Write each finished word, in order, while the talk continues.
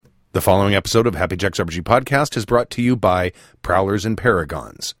The following episode of Happy Jack's RPG Podcast is brought to you by Prowlers and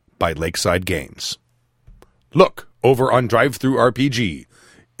Paragons by Lakeside Games. Look, over on Drive-Thru RPG.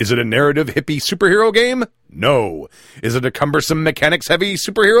 Is it a narrative hippie superhero game? No. Is it a cumbersome mechanics-heavy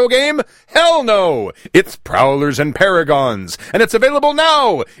superhero game? Hell no! It's Prowlers and Paragons, and it's available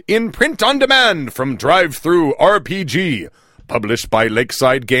now in print on demand from Drive-Thru RPG. Published by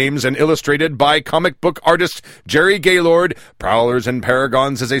Lakeside Games and illustrated by comic book artist Jerry Gaylord, Prowlers and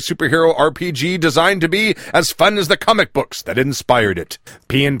Paragons is a superhero RPG designed to be as fun as the comic books that inspired it.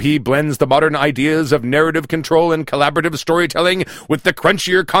 P&P blends the modern ideas of narrative control and collaborative storytelling with the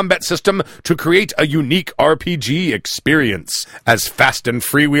crunchier combat system to create a unique RPG experience. As fast and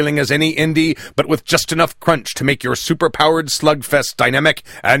freewheeling as any indie, but with just enough crunch to make your superpowered slugfest dynamic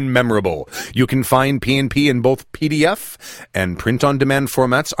and memorable. You can find P&P in both PDF and print-on-demand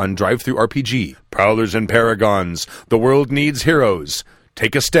formats on Drive-Thru RPG. Prowlers and Paragons. The world needs heroes.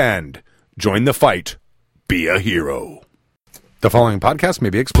 Take a stand. Join the fight. Be a hero. The following podcast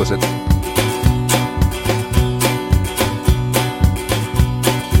may be explicit.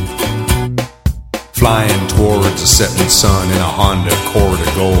 Flying towards a setting sun in a Honda Accord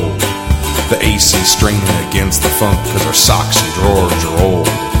of gold. The AC straining against the funk because our socks and drawers are old.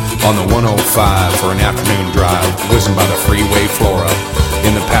 On the 105 for an afternoon drive, whizzing by the freeway Flora.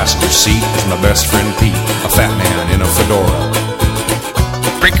 In the passenger seat is my best friend Pete, a fat man in a fedora.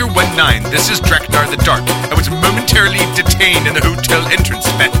 Breaker 19, this is Draknar the Dark. I was momentarily detained in the hotel entrance,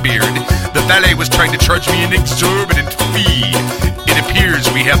 Fatbeard. The valet was trying to charge me an exorbitant fee. It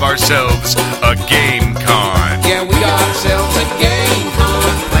appears we have ourselves a game con. Yeah, we got ourselves a game con,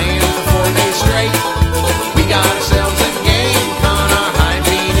 playing for 4 days straight. We got ourselves a game con, our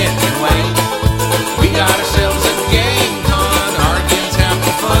hygiene in way. We got ourselves a game con, our kids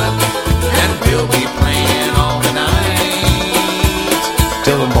having fun, and we'll be playing all the night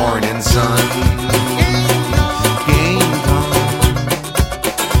till the morning sun. Game con.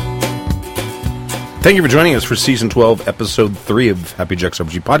 Thank you for joining us for Season 12, Episode 3 of Happy Jack's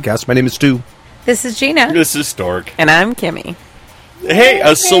RPG Podcast. My name is Stu. This is Gina. This is Stork. And I'm Kimmy. Hey,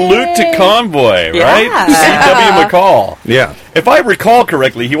 a salute to Convoy, Yeah. right? C.W. McCall. Yeah. If I recall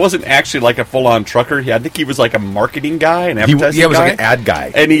correctly, he wasn't actually like a full-on trucker. I think he was like a marketing guy, an advertising He was guy. like an ad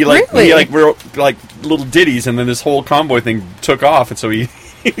guy. And he Really? wrote like little ditties, and then this whole Convoy thing took off, and so and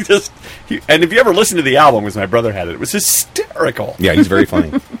if you ever listen to the album, because my brother had it, it was hysterical. Yeah, he's very funny.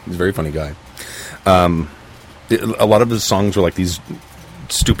 He's a very funny guy. A lot of his songs are like these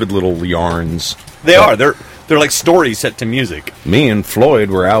stupid little yarns. They are. They're like stories set to music. Me and Floyd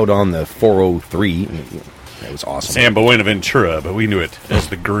were out on the 403. That was awesome. San Buenaventura, but we knew it as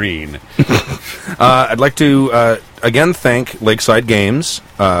the Green. I'd like to, again, thank Lakeside Games.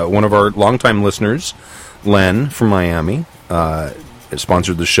 One of our longtime listeners, Len from Miami,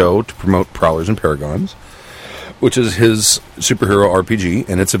 sponsored the show to promote Prowlers and Paragons, which is his superhero RPG,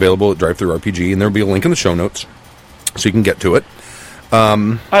 and it's available at Drive-Thru RPG, and there'll be a link in the show notes so you can get to it.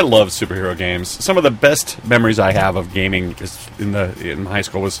 I love superhero games. Some of the best memories I have of gaming in high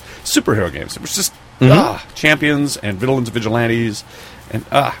school was superhero games. It was just champions and villains, vigilantes, and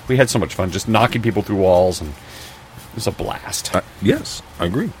we had so much fun just knocking people through walls, and it was a blast. Yes, I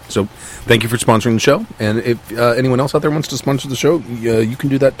agree. So thank you for sponsoring the show, and if anyone else out there wants to sponsor the show, you can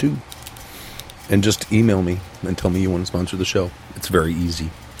do that too. And just email me and tell me you want to sponsor the show. It's very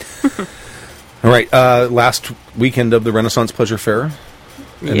easy. All right, last weekend of the Renaissance Pleasure Fair,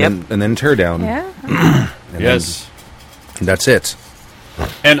 and then Teardown. Yeah. Yes. And that's it.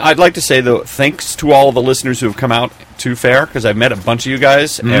 And I'd like to say, though, thanks to all the listeners who have come out to Fair, because I've met a bunch of you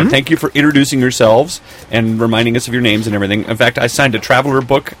guys, and thank you for introducing yourselves and reminding us of your names and everything. In fact, I signed a Traveler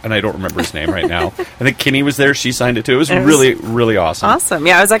book, and I don't remember his name right now. I think Kinney was there. She signed it, too. It was really, really awesome. Awesome.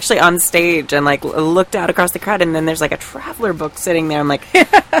 Yeah, I was actually on stage and looked out across the crowd, and then there's a Traveler book sitting there. I'm like,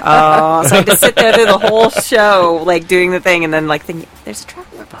 oh. So I had to sit there through the whole show, doing the thing, and then thinking, there's a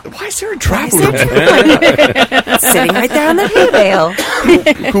Traveler book. Why is there a Traveler book? Sitting right there on the hay bale.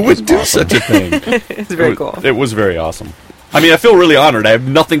 Who would do such a thing? It's very cool. It was very awesome. I mean, I feel really honored. I have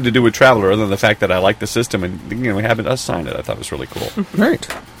nothing to do with Traveler other than the fact that I like the system, and having us sign it, I thought was really cool. Right.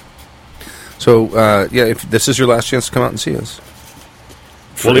 So, if this is your last chance to come out and see us.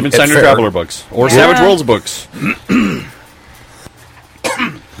 We'll even sign your Fair. Traveler books. Or Savage Worlds books.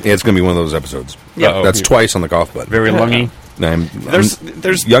 Yeah, it's going to be one of those episodes. Yep. That's twice on the cough button. Very lungy. I'm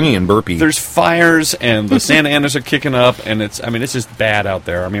There's Youngie and burpy. There's fires, and the Santa Anas are kicking up, and it's just bad out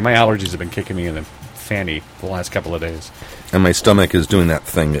there. I mean, my allergies have been kicking me in the fanny the last couple of days. And my stomach is doing that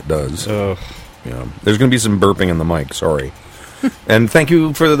thing it does. Ugh. There's going to be some burping in the mic, sorry. And thank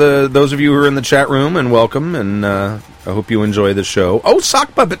you for those of you who are in the chat room, and welcome, and I hope you enjoy the show. Oh,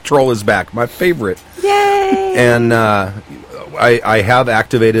 Sock Puppet Troll is back, my favorite. Yay! And I have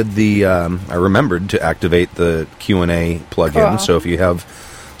activated I remembered to activate the Q&A plugin, so if you have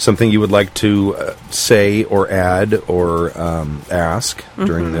something you would like to say or add or ask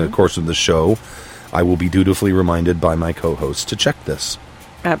during the course of the show, I will be dutifully reminded by my co-host to check this.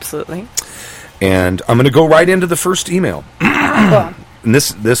 Absolutely. And I'm going to go right into the first email. Cool. And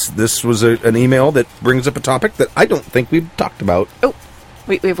this was an email that brings up a topic that I don't think we've talked about. Oh,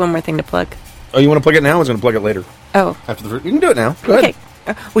 we have one more thing to plug. Oh, you want to plug it now? I was going to plug it later. Oh. After the first, you can do it now. Go ahead.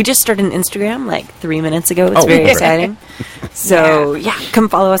 Okay. We just started an Instagram like 3 minutes ago. It's Oh, very okay. exciting. So, come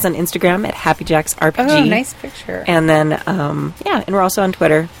follow us on Instagram at HappyJacksRPG. Oh, nice picture. And then, and we're also on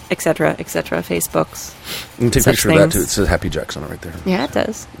Twitter, etc., Facebooks. You can take a Such picture of that, things. too. It says Happy Jacks on it right there. Yeah, it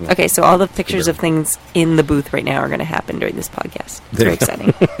does. Okay, so all the pictures of things in the booth right now are going to happen during this podcast. It's very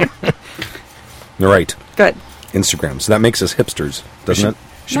exciting. All right. Good. Instagram. So that makes us hipsters, doesn't it?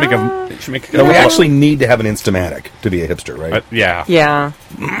 Should make a. No, we actually need to have an Instamatic to be a hipster, right? Yeah. Yeah.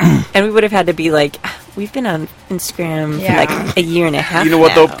 And we would have had to be like, we've been on Instagram for like a year and a half You know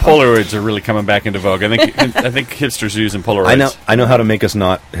what now. though? Polaroids are really coming back into vogue. I think hipsters are using Polaroids. I know how to make us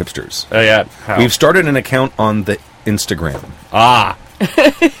not hipsters. Oh yeah. How? We've started an account on the Instagram. Now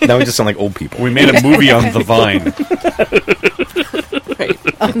we just sound like old people. We made a movie on the Vine.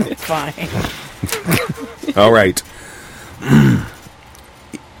 Fine. All right.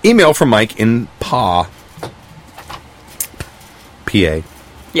 Email from Mike in PA. Yeah.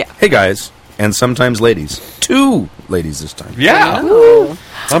 Hey guys, and sometimes ladies. 2 ladies this time. Yeah. Ooh.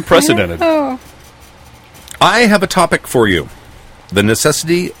 Unprecedented. Oh, I have a topic for you. The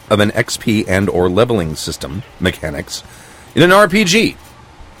necessity of an XP and or leveling system mechanics in an RPG.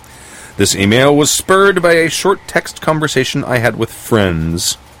 This email was spurred by a short text conversation I had with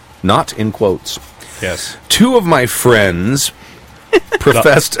friends, not in quotes. Yes. 2 of my friends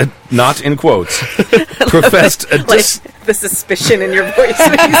professed, not in quotes, professed a The suspicion in your voice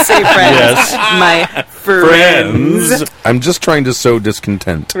when you say friends. Yes. My friends. I'm just trying to sow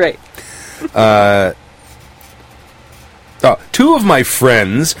discontent. Right. 2 of my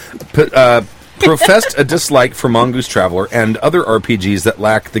friends professed a dislike for Mongoose Traveler and other RPGs that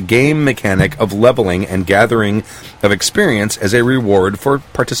lack the game mechanic of leveling and gathering of experience as a reward for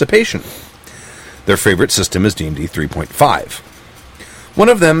participation. Their favorite system is D&D 3.5. One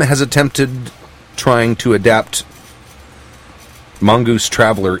of them has attempted trying to adapt Mongoose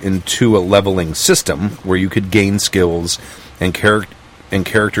Traveler into a leveling system where you could gain skills and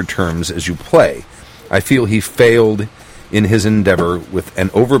character terms as you play. I feel he failed in his endeavor with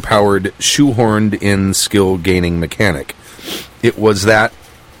an overpowered, shoehorned-in skill-gaining mechanic. It was that,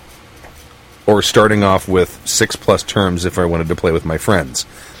 or starting off with 6+ terms if I wanted to play with my friends.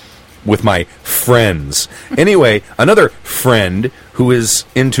 With my friends. Anyway, another friend who is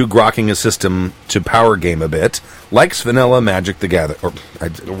into grokking a system to power game a bit likes vanilla Magic the Gathering.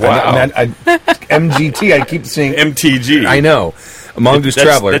 Wow. MGT, I keep saying MTG. I know. Mongoose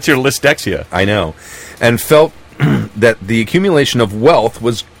Traveler. That's your Lysdexia. I know. And felt that the accumulation of wealth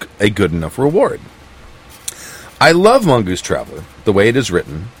was a good enough reward. I love Mongoose Traveler, the way it is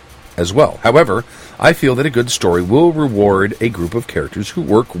written, as well. However, I feel that a good story will reward a group of characters who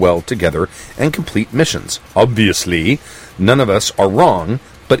work well together and complete missions. Obviously, none of us are wrong,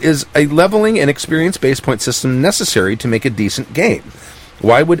 but is a leveling and experience base point system necessary to make a decent game?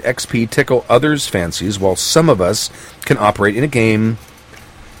 Why would XP tickle others' fancies while some of us can operate in a game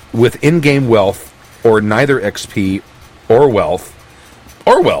with in-game wealth or neither XP or wealth?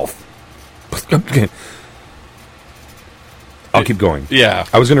 I'll keep going. Yeah.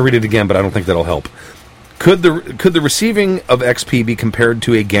 I was going to read it again, but I don't think that'll help. Could the receiving of XP be compared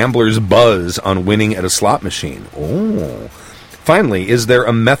to a gambler's buzz on winning at a slot machine? Oh. Finally, is there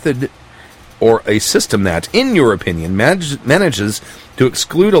a method or a system that, in your opinion, manages to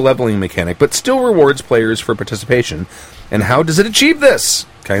exclude a leveling mechanic but still rewards players for participation? And how does it achieve this?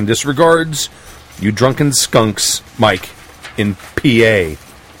 Kindest regards, you drunken skunks, Mike, in PA.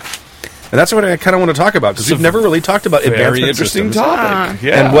 And that's what I kind of want to talk about, because we've never really talked about Very advancement interesting systems. topic.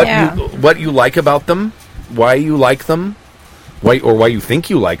 Yeah. And what you like about them, why you like them, why you think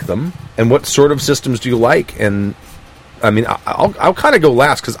you like them, and what sort of systems do you like? And I mean, I'll kind of go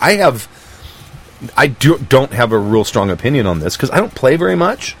last, because I don't have a real strong opinion on this, because I don't play very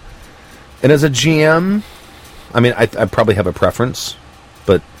much. And as a GM, I mean, I probably have a preference,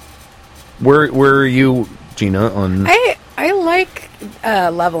 but where are you, Gina, on... I like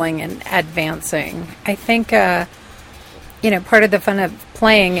leveling and advancing. I think, part of the fun of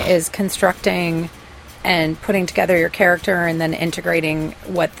playing is constructing and putting together your character and then integrating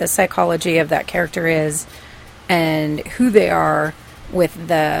what the psychology of that character is and who they are with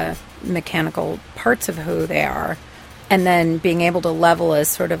the mechanical parts of who they are, and then being able to level as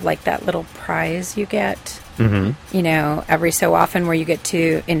sort of like that little prize you get, you know, every so often where you get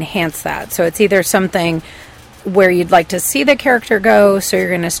to enhance that. So it's either something where you'd like to see the character go, so you're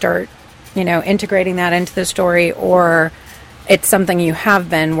going to start, you know, integrating that into the story, or it's something you have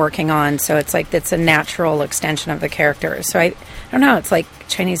been working on, so it's like it's a natural extension of the character. So I don't know, it's like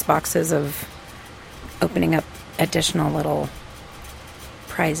Chinese boxes of opening up additional little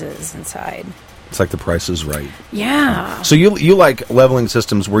prizes inside. It's like The Price is Right. Yeah. So you like leveling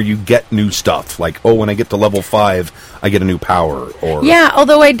systems where you get new stuff, like, oh, when I get to level 5, I get a new power, or Yeah,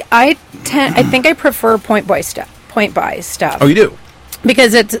 although I think I prefer point by stuff. Oh, you do?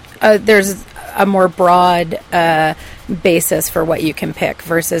 Because it's there's a more broad basis for what you can pick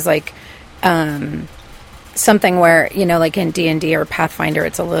versus like something where, you know, like in D&D or Pathfinder,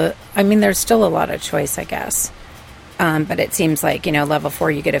 it's a little. I mean, there's still a lot of choice, I guess. But it seems like, you know, level 4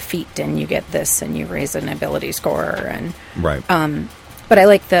 you get a feat and you get this and you raise an ability score and Right. But I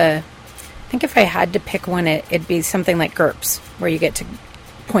like I think if I had to pick one, it'd be something like GURPS, where you get to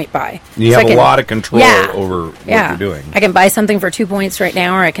point buy. You So have I a can- lot of control over what Yeah. you're doing. I can buy something for 2 points right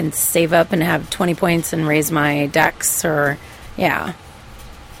now, or I can save up and have 20 points and raise my dex, or, yeah.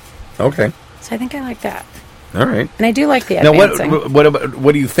 Okay. So I think I like that. All right. And I do like the Now, advancing.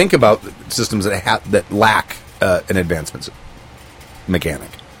 what do you think about systems that lack an advancement mechanic?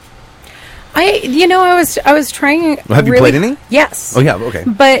 I was trying. Well, have you played any? Yes. Oh, yeah. Okay.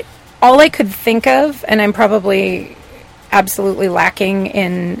 But all I could think of, and I'm probably absolutely lacking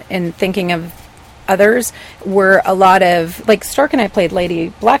in thinking of others, were a lot of, like, Stark and I played Lady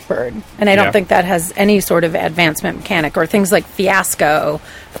Blackbird, and I don't Yeah. think that has any sort of advancement mechanic, or things like Fiasco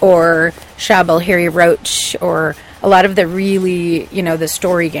or Shabel Harry Roach, or a lot of the really, you know, the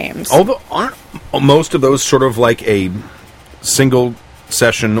story games. Although aren't most of those sort of like a single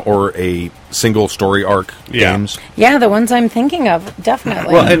session or a single story arc Yeah. games? Yeah, the ones I'm thinking of,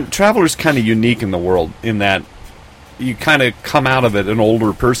 definitely. Well, and Traveler's kind of unique in the world in that you kind of come out of it an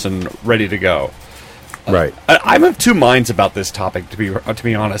older person ready to go. Right. I'm of two minds about this topic, to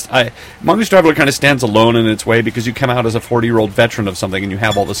be honest. Mongoose Traveler kind of stands alone in its way because you come out as a 40-year-old veteran of something and you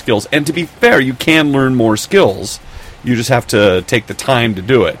have all the skills. And to be fair, you can learn more skills. You just have to take the time to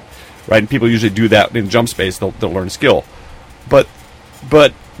do it, right? And people usually do that in Jump Space. They'll learn skill. But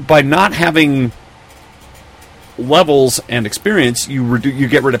by not having levels and experience, you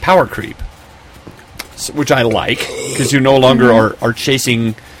get rid of power creep, which I like, because you no longer are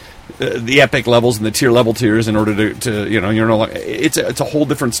chasing the epic levels and the tiers in order to you know, you're no longer, it's a whole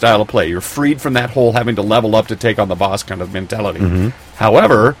different style of play. You're freed from that whole having to level up to take on the boss kind of mentality.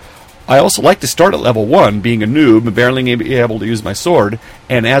 However, I also like to start at level 1, being a noob and barely able to use my sword,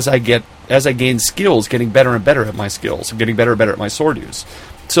 and as I gain skills, getting better and better at my skills, getting better and better at my sword use.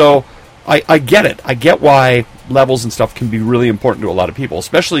 So I get it. I get why levels and stuff can be really important to a lot of people,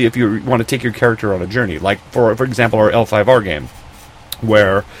 especially if you want to take your character on a journey. Like, for example, our L5R game,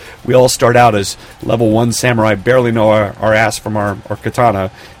 where we all start out as level 1 samurai, barely know our ass from our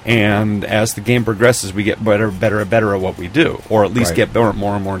katana, and as the game progresses, we get better at what we do, or at least Right. get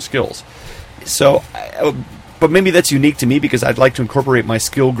more and more skills. So, but maybe that's unique to me because I'd like to incorporate my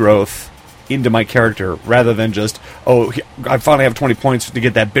skill growth into my character rather than just, I finally have 20 points to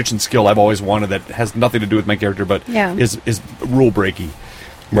get that bitchin' skill I've always wanted that has nothing to do with my character, but Yeah. is rule breaky.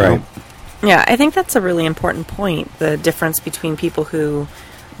 Right. Yeah, I think that's a really important point, the difference between people who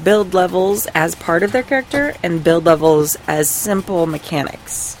build levels as part of their character and build levels as simple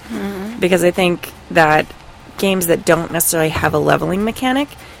mechanics. Because I think that games that don't necessarily have a leveling mechanic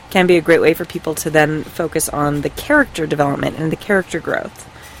can be a great way for people to then focus on the character development and the character growth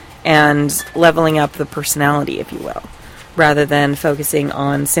and leveling up the personality, if you will, rather than focusing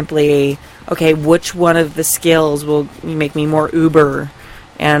on simply, okay, which one of the skills will make me more uber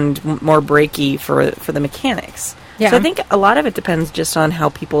and more breaky for the mechanics. Yeah. So I think a lot of it depends just on how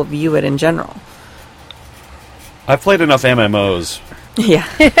people view it in general. I've played enough MMOs Yeah.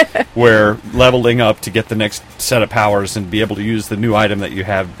 where leveling up to get the next set of powers and be able to use the new item that you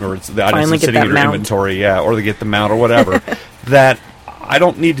have, or it's the item Finally that's get sitting that in your mount. inventory, or to get the mount or whatever, that I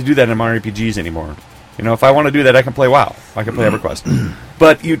don't need to do that in my RPGs anymore. You know, if I want to do that, I can play WoW. I can play EverQuest.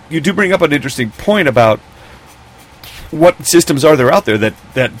 But you do bring up an interesting point about what systems are there out there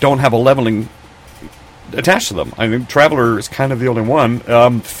that don't have a leveling attached to them. I mean, Traveler is kind of the only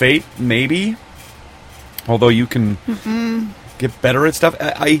one. Fate, maybe, although you can get better at stuff.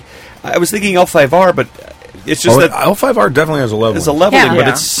 I was thinking L5R, but It's just that L5R definitely has a leveling. it's a leveling, Yeah. but Yeah.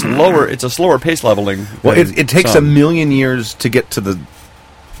 it's slower. It's a slower pace leveling. Well, than it takes some. a million years to get to the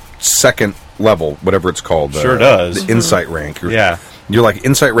second level, whatever it's called. Sure does. The insight rank. Yeah. You're like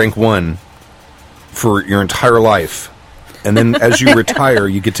insight rank 1 for your entire life. And then as you retire,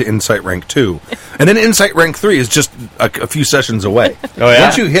 you get to insight rank 2. And then insight rank 3 is just a few sessions away. Oh, yeah?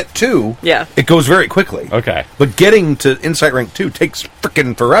 Once you hit 2, Yeah. it goes very quickly. Okay. But getting to insight rank 2 takes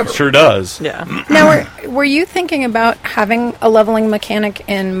frickin' forever. Sure does. Yeah. Now, were you thinking about having a leveling mechanic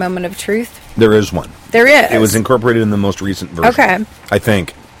in Moment of Truth? There is one. There is. It was incorporated in the most recent version. Okay. I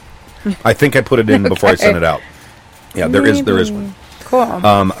think I put it in before I sent it out. Yeah, there is one.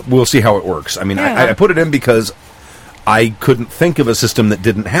 Cool. We'll see how it works. I mean, Yeah. I put it in because I couldn't think of a system that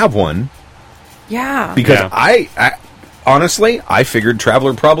didn't have one. yeah. Because Yeah. I honestly, I figured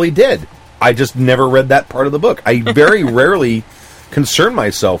Traveler probably did. I just never read that part of the book. I very rarely concern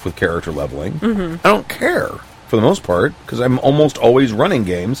myself with character leveling. I don't care for the most part because I'm almost always running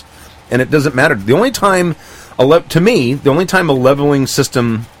games, and it doesn't matter. The only time to me, the only time a leveling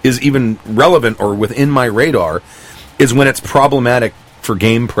system is even relevant or within my radar is when it's problematic for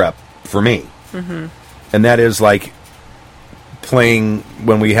game prep for me. And that is like playing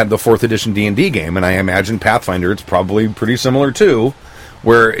when we had the 4th edition D&D game, and I imagine Pathfinder, it's probably pretty similar too,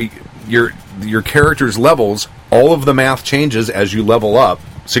 where your character's levels, all of the math changes as you level up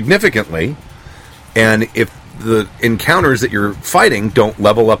significantly, and if the encounters that you're fighting don't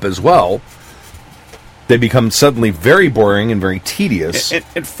level up as well, they become suddenly very boring and very tedious. And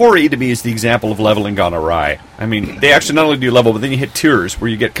 4E to me is the example of leveling gone awry. I mean, they actually not only do level, but then you hit tiers where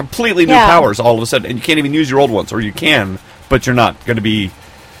you get completely new Yeah. powers all of a sudden, and you can't even use your old ones, or you can, but you're not going to be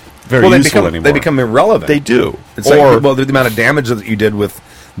very Well, useful anymore. they become irrelevant. They do. It's or like, well, the amount of damage that you did with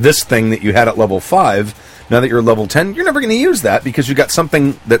this thing that you had at level 5, now that you're level 10, you're never going to use that because you got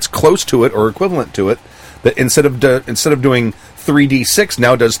something that's close to it or equivalent to it that instead of doing 3d6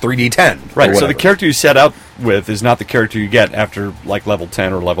 now does 3d10. right. So the whatever. character you set out with is not the character you get after like level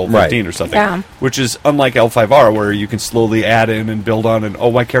 10 or level 15 Right. or something. Yeah. Which is unlike L5R where you can slowly add in and build on and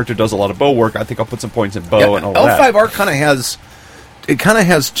my character does a lot of bow work. I think I'll put some points in bow and all that. L5R kind of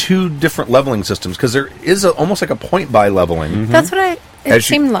has two different leveling systems because there is almost like a point buy leveling. That's what As you-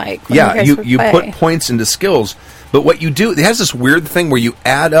 seemed like. When Yeah, you, guys you would play. put points into skills, but what you do, it has this weird thing where you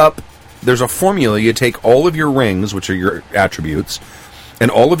add up. There's a formula. You take all of your rings, which are your attributes, and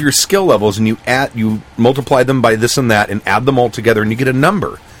all of your skill levels, and you multiply them by this and that, and add them all together, and you get a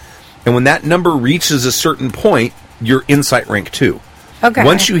number. And when that number reaches a certain point, you're Insight rank 2. Okay.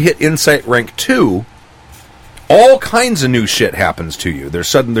 Once you hit Insight rank 2, all kinds of new shit happens to you.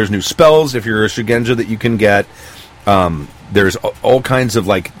 There's new spells if you're a Shugenja that you can get. There's all kinds of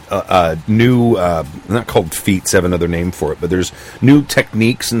like new, not called feats, have another name for it, but there's new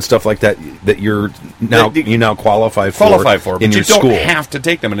techniques and stuff like that that you now qualify for but in you your don't school. have to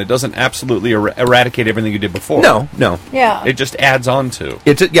take them, and it doesn't absolutely eradicate everything you did before. No. Yeah. It just adds on to.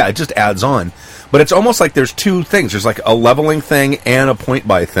 It just adds on. But it's almost like there's two things. There's like a leveling thing and a point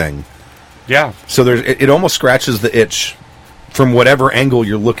buy thing. Yeah. So it almost scratches the itch from whatever angle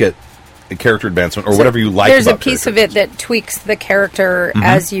you look at character advancement or whatever you like. There's a about piece character of it that tweaks the character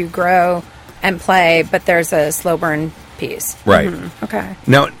as you grow and play, but there's a slow burn piece. right. Okay.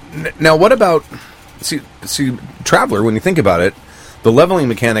 Now, what about see Traveler? When you think about it, the leveling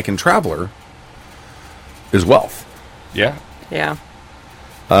mechanic in Traveler is wealth. Yeah. Yeah.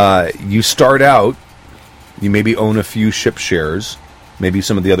 You start out, you maybe own a few ship shares. Maybe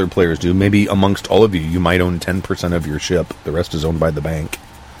some of the other players do. Maybe amongst all of you, you might own 10% of your ship. The rest is owned by the bank.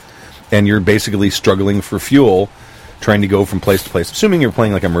 And you're basically struggling for fuel, trying to go from place to place. Assuming you're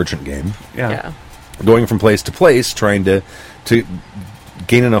playing like a merchant game. Yeah. Going from place to place, trying to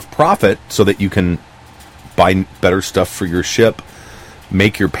gain enough profit so that you can buy better stuff for your ship,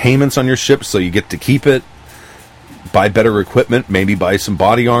 make your payments on your ship so you get to keep it, buy better equipment, maybe buy some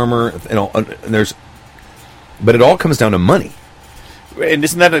body armor, but it all comes down to money. And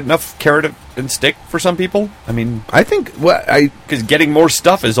isn't that enough carrot and stick for some people? I mean, I think because getting more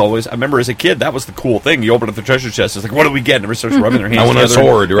stuff is always. I remember as a kid, that was the cool thing. You open up the treasure chest, it's like, what do we get? And everybody starts rubbing their hands I want a together,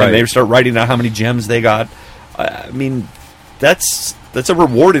 sword, right. And they start writing out how many gems they got. I mean, that's a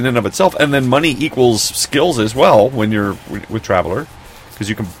reward in and of itself. And then money equals skills as well when you're with Traveler, because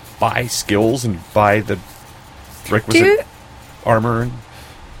you can buy skills and buy the requisite armor.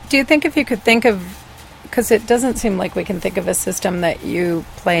 Do you think if you could think of, because it doesn't seem like we can think of a system that you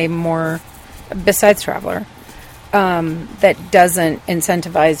play more, besides Traveler, that doesn't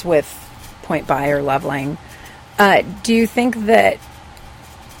incentivize with point buy or leveling. Do you think that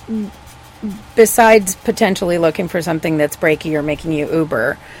besides potentially looking for something that's breaky or making you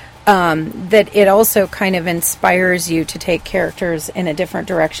Uber, that it also kind of inspires you to take characters in a different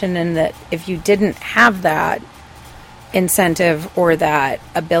direction, and that if you didn't have that incentive or that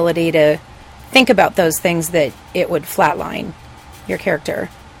ability to think about those things, that it would flatline your character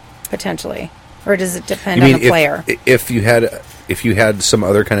potentially. Or does it depend on the player? If you had some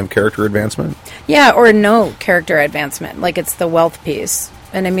other kind of character advancement? Yeah, or no character advancement. Like it's the wealth piece.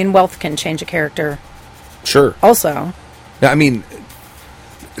 And I mean, wealth can change a character Sure. also. I mean,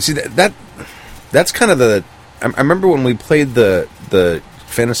 see that's kind of the. I remember when we played the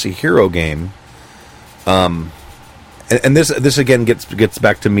Fantasy Hero game, and this again gets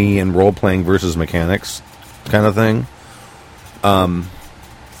back to me and role playing versus mechanics kind of thing.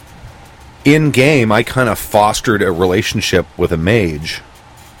 In game, I kind of fostered a relationship with a mage.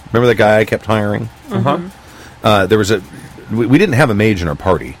 Remember that guy I kept hiring? There was we didn't have a mage in our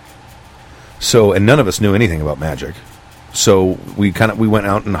party, so and none of us knew anything about magic. So we went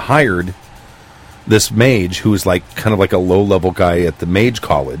out and hired this mage who was kind of like a low level guy at the mage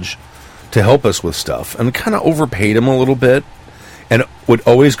college to help us with stuff, and kind of overpaid him a little bit, and would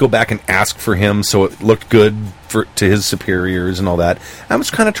always go back and ask for him so it looked good to his superiors and all that. I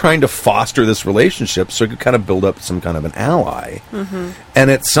was kind of trying to foster this relationship so I could kind of build up some kind of an ally.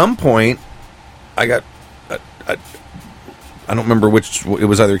 And at some point, I got I don't remember which, it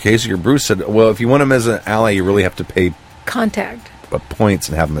was either Casey or Bruce said, well, if you want him as an ally, you really have to pay Contact. points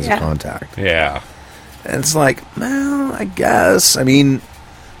and have him as a contact. Yeah. And it's like, well, I guess. I mean,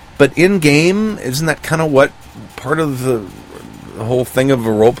 but in game, isn't that kind of what part of the whole thing of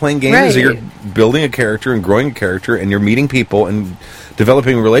a role-playing game is? That you're building a character and growing a character, and you're meeting people and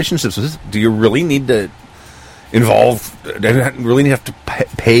developing relationships. Do you really need to really have to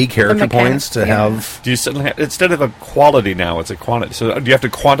pay character points to have? Do you suddenly instead of a quality now, it's a quantity? So do you have to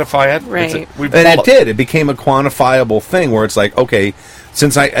quantify it? Right. It did. It became a quantifiable thing where it's like, okay,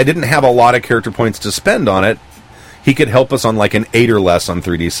 since I didn't have a lot of character points to spend on it, he could help us on like an 8 or less on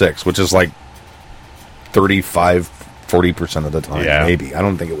 3d6, which is like 35-40% of the time, maybe. I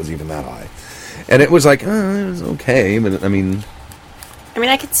don't think it was even that high. And it was like, it was okay, but I mean,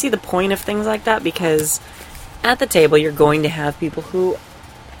 I could see the point of things like that, because at the table you're going to have people who,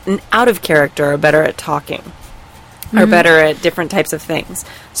 out of character, are better at talking, are better at different types of things.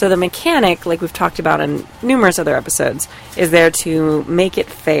 So the mechanic, like we've talked about in numerous other episodes, is there to make it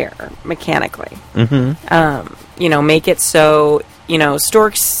fair mechanically. Make it so,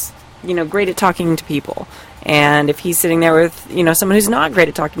 Stork's, great at talking to people. And if he's sitting there with, someone who's not great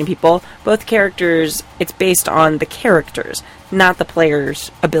at talking to people, both characters, it's based on the characters, not the player's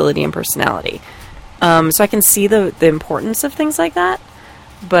ability and personality. So I can see the importance of things like that,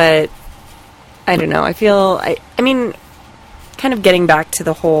 but I don't know. I feel, kind of getting back to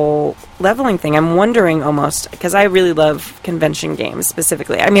the whole leveling thing, I'm wondering almost, because I really love convention games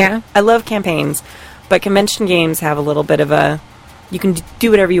specifically. I love campaigns, but convention games have a little bit of a, you can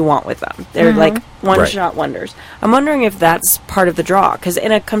do whatever you want with them. They're like one-shot wonders. I'm wondering if that's part of the draw, because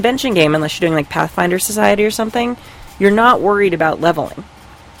in a convention game, unless you're doing like Pathfinder Society or something, you're not worried about leveling.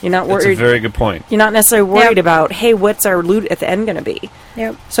 You're not worried. That's a very good point. You're not necessarily worried about, hey, what's our loot at the end going to be?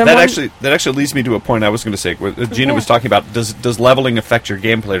 Yep. So that actually leads me to a point I was going to say. Gina was talking about, does leveling affect your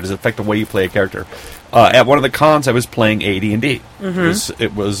gameplay? Does it affect the way you play a character? At one of the cons, I was playing AD&D.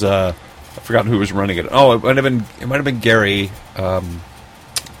 It was I've forgotten who was running it. Oh, it might have been Gary.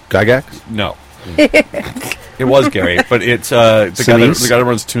 Gygax? No. It was Gary, but it's the guy that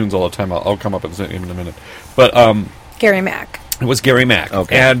runs Tunes all the time. I'll come up with his name in a minute. But Gary Mack. It was Gary Mack.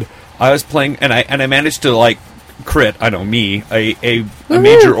 Okay. And I was playing, and I managed to like crit. I know me, a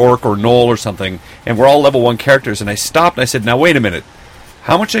major orc or gnoll or something, and we're all level 1 characters. And I stopped and I said, "Now wait a minute,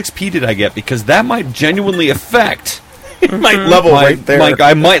 how much XP did I get? Because that might genuinely affect." Might level right there.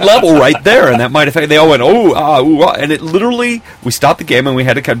 I might level right there, and that might affect. They all went, and it literally. We stopped the game and we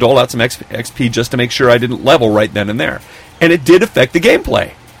had to kind of dole out some XP just to make sure I didn't level right then and there, and it did affect the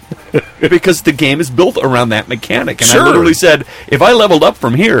gameplay because the game is built around that mechanic. And I literally said, if I leveled up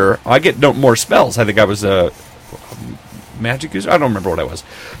from here, I get more spells. I think I was a magic user. I don't remember what I was,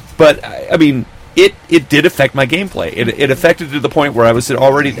 but I mean. It did affect my gameplay. It affected to the point where I wasn't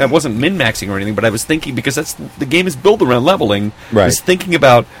min-maxing or anything, but I was thinking, because the game is built around leveling, I was thinking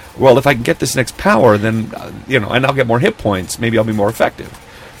about, well, if I can get this next power, then, and I'll get more hit points, maybe I'll be more effective.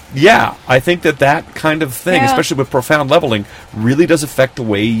 Yeah, I think that kind of thing, especially with profound leveling, really does affect the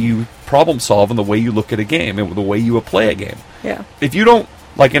way you problem solve and the way you look at a game and the way you play a game. Yeah. If you don't,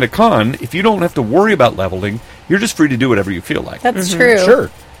 like in a con, if you don't have to worry about leveling, you're just free to do whatever you feel like. That's true.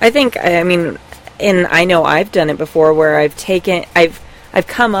 Sure. I think, and I know I've done it before, where I've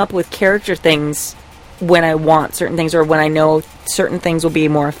come up with character things when I want certain things or when I know certain things will be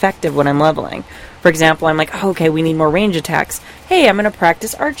more effective when I'm leveling. For example, I'm like, okay, we need more range attacks. Hey, I'm going to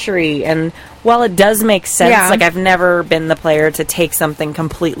practice archery. And while it does make sense, Yeah. like I've never been the player to take something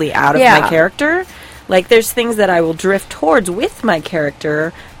completely out of Yeah. my character. Like there's things that I will drift towards with my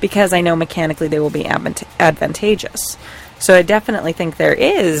character because I know mechanically they will be advantageous. So I definitely think there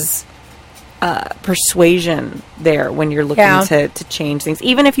is persuasion there when you're looking Yeah. to change things,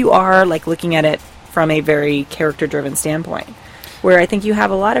 even if you are like looking at it from a very character-driven standpoint, where I think you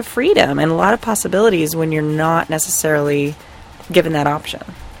have a lot of freedom and a lot of possibilities when you're not necessarily given that option.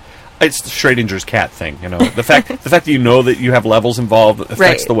 It's the Schrodinger's cat thing, you know. The fact that you know that you have levels involved affects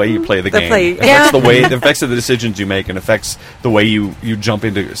Right. the way you play the The game. play- Affects the way, it affects the decisions you make, and affects the way you jump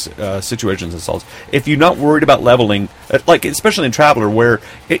into situations and solves. If you're not worried about leveling, like especially in Traveler, where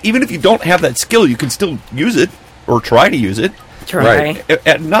even if you don't have that skill, you can still use it or try to use it. Try.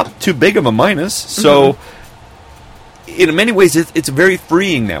 At not too big of a minus. So, in many ways, it's very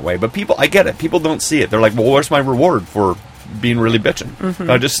freeing that way. But people, I get it. People don't see it. They're like, "Well, where's my reward for being really bitching?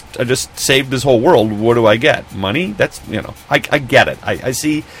 I just saved this whole world. What do I get? Money? That's I get it. I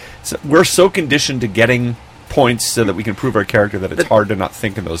see. So we're so conditioned to getting points so that we can prove our character that it's hard to not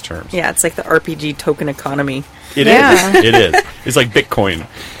think in those terms. Yeah, it's like the RPG token economy. It Yeah. is. It is. It's like Bitcoin.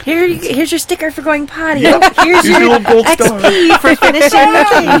 Here's your sticker for going potty. Yep. Here's Here's your your little gold star. XP for finishing.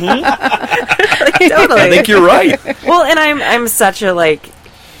 Like, totally. I think you're right. Well, and I'm such a like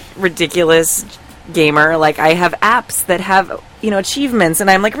ridiculous gamer. Like I have apps that have achievements, and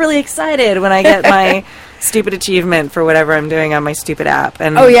I'm like really excited when I get my stupid achievement for whatever I'm doing on my stupid app.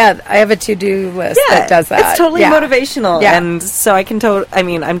 And Oh yeah, I have a to-do list that does that. It's totally Yeah. motivational, Yeah. and so I can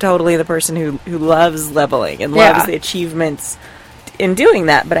I'm totally the person who loves leveling and Yeah. loves the achievements in doing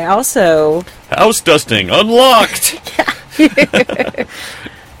that. But I also House dusting unlocked. it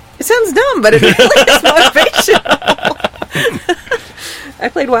sounds dumb, but it really is motivational. I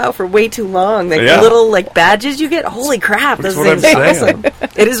played WoW for way too long. Like Yeah. the little like badges you get, holy crap, That's those what things I'm are saying. awesome.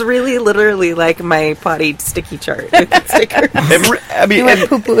 It is really literally like my potty sticky chart with stickers. I mean, You went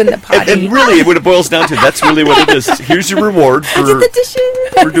poo poo in the potty. and really, what it boils down to, that's really what it is. Here's your reward for Did the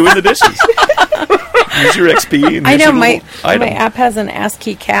dishes. for doing the dishes. Here's your XP. And I here's know your my little item. app has an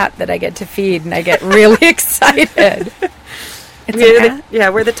ASCII cat that I get to feed, and I get really excited. It's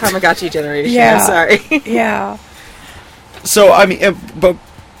We're the Tamagotchi generation. Yeah. I'm sorry. yeah. So I mean, but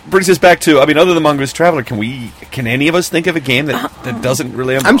brings us back to other than Mongoose Traveler, can any of us think of a game that doesn't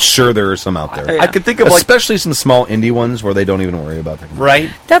really? I'm sure there are some out there. I could think of especially some small indie ones where they don't even worry about them. right.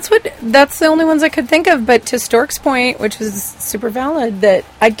 That's the only ones I could think of. But to Stork's point, which was super valid, that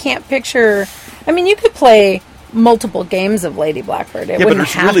I can't picture. I mean, you could play multiple games of Lady Blackbird. It Yeah, but wouldn't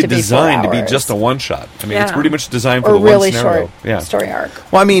it's have really to be 4 designed to be hours. just a one shot. I mean, it's Yeah. pretty much designed for or the really one scenario. short story arc.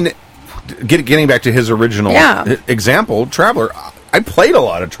 Well, I mean, getting back to his original Yeah. example, Traveler, I played a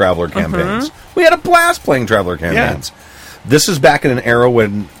lot of Traveler campaigns. We had a blast playing Traveler campaigns. This is back in an era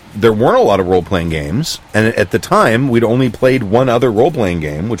when there weren't a lot of role-playing games, and at the time, we'd only played one other role-playing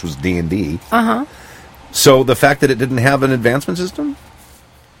game, which was D&D. So the fact that it didn't have an advancement system,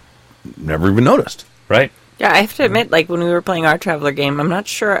 never even noticed. Right. Yeah, I have to admit, like when we were playing our Traveler game, I'm not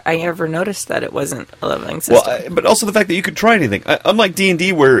sure I ever noticed that it wasn't a leveling system. Well, but also the fact that you could try anything. Unlike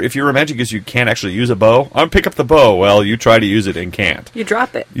D&D, where if you're a Magicus, you can't actually use a bow. Pick up the bow. Well, you try to use it and can't. you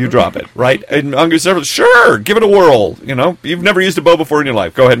drop it. You drop it, right? And Mongoose Traveler, sure, give it a whirl. You've never used a bow before in your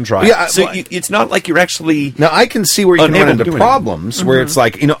life. Go ahead and try. Yeah, So well, it's not like you're actually. Now I can see where you can Unable run to into do problems where it's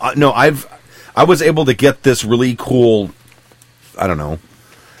like I was able to get this really cool, I don't know,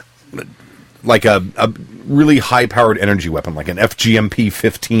 like a really high powered energy weapon, like an FGMP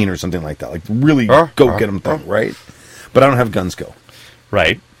 15 or something like that, like really go get them thing, right? But I don't have gun skill,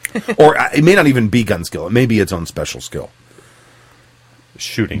 Right. or it may not even be gun skill; it may be its own special skill.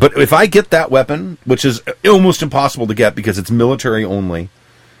 Shooting. But if I get that weapon, which is almost impossible to get because it's military only,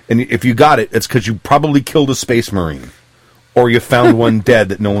 and if you got it, it's because you probably killed a space marine, or you found one dead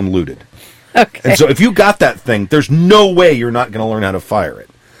that no one looted. Okay. And so if you got that thing, there's no way you're not going to learn how to fire it.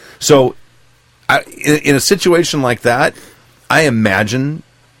 So in a situation like that, I imagine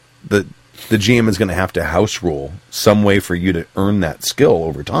that the GM is going to have to house rule some way for you to earn that skill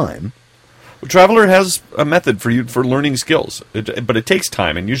over time. Traveler has a method for you for learning skills, but it takes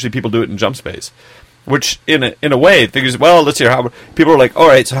time, and usually people do it in jump space. Which, in a way, it figures, well, let's hear how people are like, all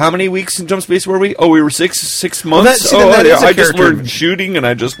right, so how many weeks in jump space were we? Oh, we were six months. that is a I just character- learned shooting, and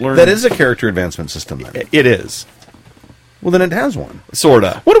I just learned That is a character advancement system, then. It is Well, then it has one.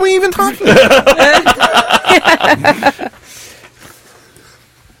 sorta. What are we even talking about?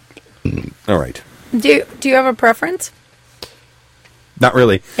 All right. Do you have a preference? Not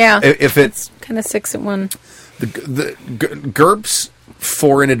really. Yeah. If it's Kind of 6 at 1. the GURPS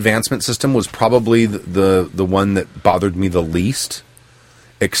for an advancement system was probably the one that bothered me the least,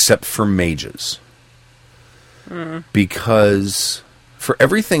 except for mages. Because for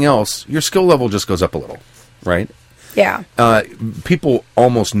everything else, your skill level just goes up a little, right? Yeah. People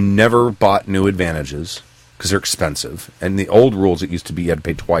almost never bought new advantages because they're expensive. And the old rules, it used to be you had to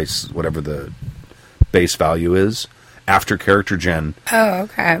pay twice whatever the base value is. After character gen, Oh,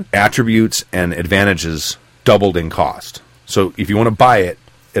 okay. attributes and advantages doubled in cost. So if you want to buy it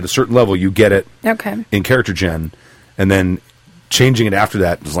at a certain level, you get it Okay. in character gen, and then changing it after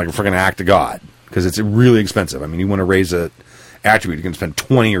that is like a freaking act of God because it's really expensive. I mean, you want to raise a attribute, you can spend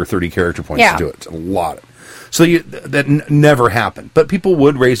 20 or 30 character points Yeah. to do it. It's a lot. So never happened. But people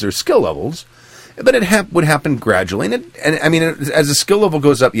would raise their skill levels, but it would happen gradually. And I mean, as the skill level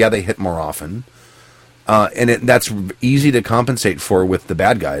goes up, yeah, they hit more often. And that's easy to compensate for with the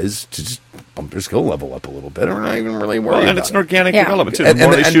bad guys to just bump their skill level up a little bit. We're not even really worried Well, and about it's an it. organic Yeah. development, too. And- The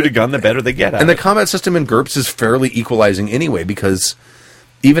more and- they shoot a gun, the better they get at And the it. combat system in GURPS is fairly equalizing anyway, because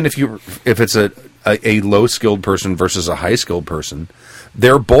even if it's a low skilled person versus a high skilled person,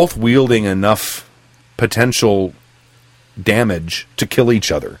 they're both wielding enough potential damage to kill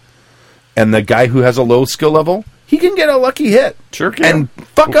each other. And the guy who has a low skill level, he can get a lucky hit. Sure can. And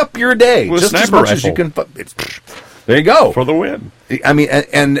fuck up your day With a just as sniper much as you rifle. can. There you go. For the win. I mean,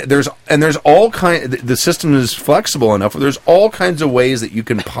 and there's all kind. The system is flexible enough where there's all kinds of ways that you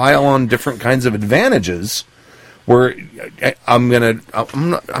can pile on different kinds of advantages. Where I'm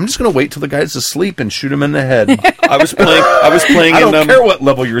just gonna wait till the guy's asleep and shoot him in the head. I was playing I in don't care what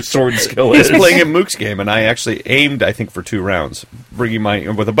level your sword skill I was is. playing in Mook's game, and I actually aimed, I think, for 2 rounds, bringing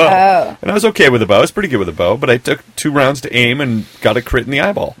with a bow. Oh. And I was okay with the bow. I was pretty good with the bow, but I took 2 rounds to aim and got a crit in the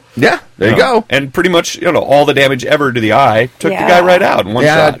eyeball. Yeah, there you know? go. And pretty much, all the damage ever to the eye took Yeah. the guy right out in one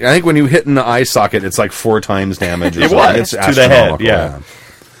Yeah, shot. I think when you hit in the eye socket, it's like 4 times damage. Or It something. was, It's to the head, astronomical, yeah.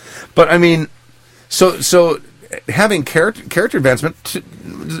 But I mean, so having character advancement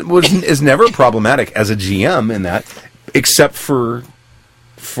is never problematic as a GM in that, except for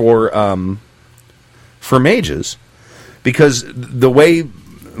mages, because the way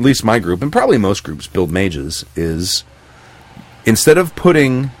at least my group and probably most groups build mages is instead of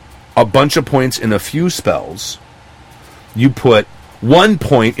putting a bunch of points in a few spells, you put 1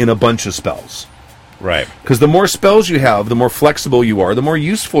 point in a bunch of spells. Right. Because the more spells you have, the more flexible you are, the more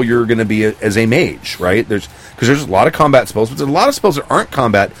useful you're going to be as a mage, right? Because there's a lot of combat spells, but there's a lot of spells that aren't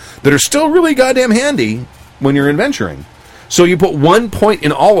combat that are still really goddamn handy when you're adventuring. So you put 1 point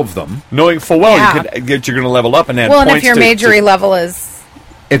in all of them. Knowing full well Yeah. you're going to level up and add Well, points and if your to- majory to- level is...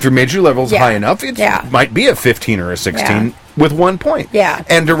 If your major level is Yeah. high enough, it Yeah. might be a 15 or a 16 Yeah. with 1 point. Yeah.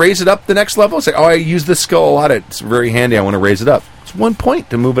 And to raise it up the next level, say, I use this skill a lot. It's very handy. I want to raise it up. It's 1 point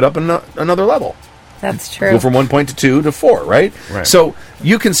to move it up another level. That's true. Go from 1 point to 2 to 4, right? Right. So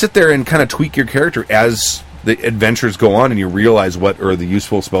you can sit there and kind of tweak your character as the adventures go on and you realize what are the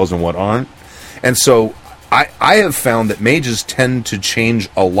useful spells and what aren't. And so I have found that mages tend to change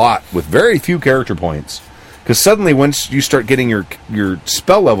a lot with very few character points. Because suddenly once you start getting your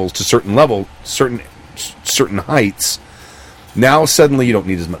spell levels to certain heights, now suddenly you don't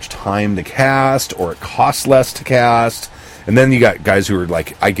need as much time to cast, or it costs less to cast. And then you got guys who are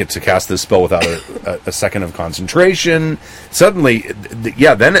like, I get to cast this spell without a second of concentration. Suddenly,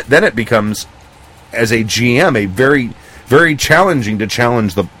 then it becomes, as a GM, a very, very challenging to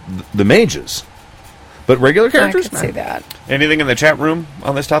challenge the mages. But regular I characters, could see that. Anything in the chat room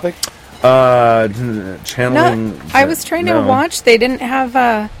on this topic? channeling. No, I was trying to no. watch. They didn't have...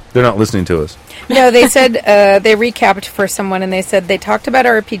 They're not listening to us. No, they said they recapped for someone, and they said they talked about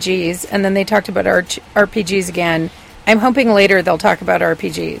RPGs, and then they talked about RPGs again. I'm hoping later they'll talk about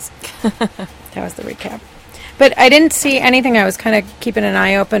RPGs. That was the recap. But I didn't see anything. I was kind of keeping an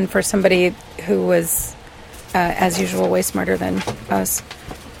eye open for somebody who was, as usual, way smarter than us.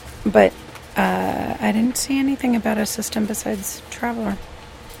 But I didn't see anything about a system besides Traveler.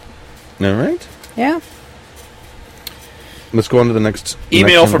 All right. Yeah. Let's go on to the next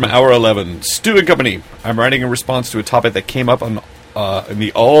Email next from one. Hour 11. Stu and Company. I'm writing a response to a topic that came up on in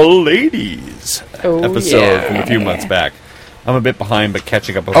the All Ladies episode from a few months back. I'm a bit behind, but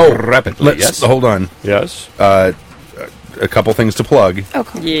catching up rapidly. Let's Yes. hold on. Yes. A couple things to plug. Oh,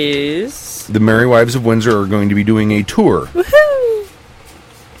 cool. Yes. The Merry Wives of Windsor are going to be doing a tour. Woohoo!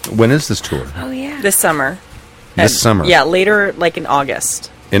 When is this tour? Oh, yeah. This summer. This summer. Yeah, later, like in August.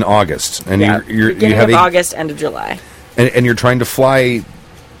 In August, and Yeah, you beginning have of August, end of July. and you're trying to fly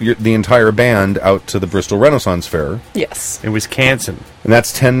the entire band out to the Bristol Renaissance Fair, Yes. In Wisconsin. and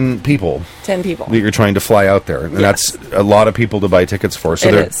that's 10 people 10 people. that you're trying to fly out there, and Yes. that's a lot of people to buy tickets for. So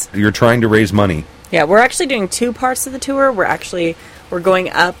It they're- is. you're trying to raise money. Yeah, we're actually doing 2 parts of the tour. We're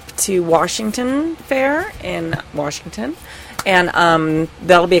going up to Washington Fair in Washington, and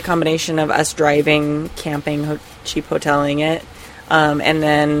that'll be a combination of us driving, camping, cheap hoteling it, and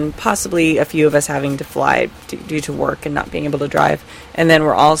then possibly a few of us having to fly due to work and not being able to drive. And then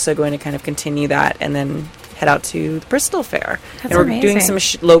we're also going to kind of continue that and then head out to the Bristol Fair. That's and we're doing amazing.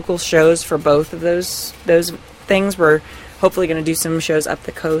 some local shows for both of those things. We're hopefully going to do some shows up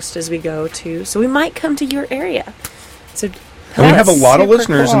the coast as we go too. So we might come to your area. So And we have a That's lot of super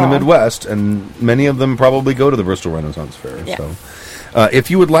listeners in the cool. Midwest, and many of them probably go to the Bristol Renaissance Fair. Yeah. So, if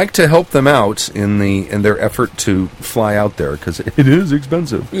you would like to help them out in their effort to fly out there, because it is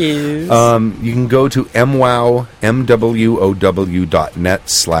expensive, yes. you can go to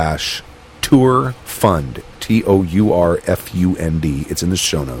mwoww.net/tourfund, TOURFUND. It's in the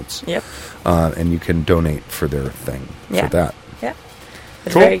show notes. Yep. And you can donate for their thing Yeah. for that. Yeah.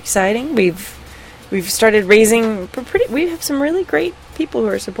 It's Cool. very exciting. We've started raising we have some really great people who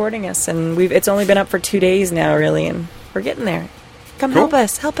are supporting us, and it's only been up for 2 days now, really, and we're getting there. Come Cool.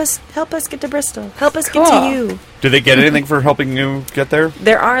 help us get to Bristol. Help us get to Cool. you. Do they get anything for helping you get there?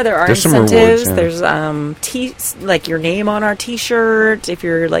 There are There's some incentives. rewards, yeah. There's like your name on our T-shirt if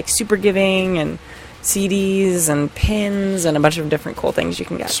you're like super giving, and CDs and pins and a bunch of different cool things you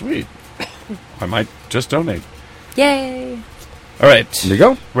can get. Sweet. I might just donate. Yay! All right. There you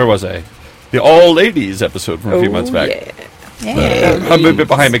go. Where was I? The All Ladies episode from a few Oh, months back. yeah. I'm a bit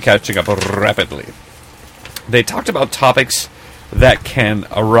behind, but catching up rapidly. They talked about topics that can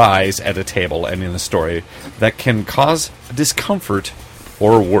arise at a table and in a story that can cause discomfort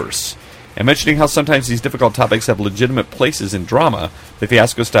or worse. And mentioning how sometimes these difficult topics have legitimate places in drama, the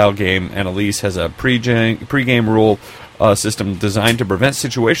Fiasco-style game Annalise has a pre-game rule system designed to prevent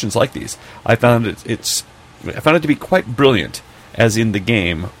situations like these. I found it to be quite brilliant, as in the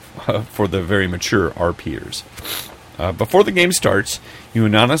game for the very mature RPers. Before the game starts, you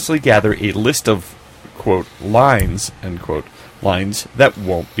anonymously gather a list of, quote, lines, end quote, lines that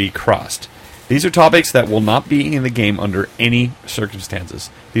won't be crossed. These are topics that will not be in the game under any circumstances.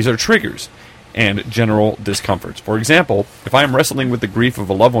 These are triggers and general discomforts. For example, if I am wrestling with the grief of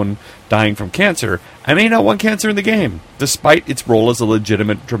a loved one dying from cancer, I may not want cancer in the game, despite its role as a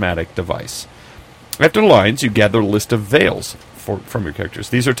legitimate dramatic device. After the lines, you gather a list of veils from your characters.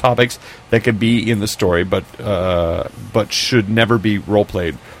 These are topics that could be in the story, but should never be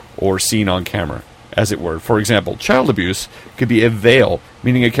roleplayed or seen on camera, as it were. For example, child abuse could be a veil,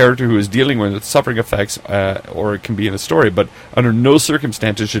 meaning a character who is dealing with suffering effects, or it can be in a story, but under no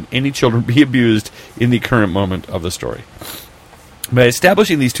circumstances should any children be abused in the current moment of the story. By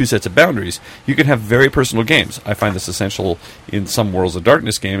establishing these two sets of boundaries, you can have very personal games. I find this essential in some Worlds of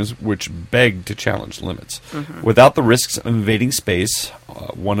Darkness games, which beg to challenge limits. Without the risks of invading space,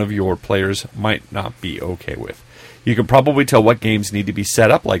 one of your players might not be okay with. You can probably tell what games need to be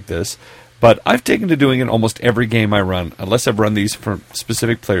set up like this, but I've taken to doing it in almost every game I run, unless I've run these for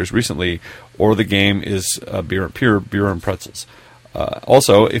specific players recently, or the game is pure beer and pretzels.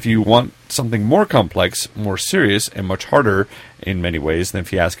 Also, if you want something more complex, more serious, and much harder in many ways than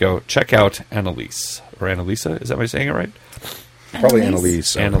Fiasco, check out Annalise. Or Annalisa? Is that am I saying it right? Probably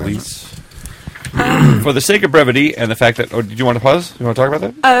Annalise. Annalise. For the sake of brevity and the fact that... Oh, did you want to pause? You want to talk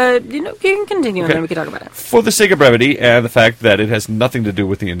about that? You can continue, and then we can talk about it. For the sake of brevity and the fact that it has nothing to do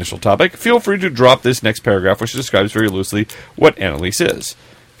with the initial topic, feel free to drop this next paragraph, which describes very loosely what Annalise is.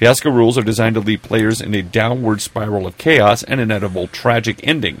 Fiasco rules are designed to lead players in a downward spiral of chaos and inevitable tragic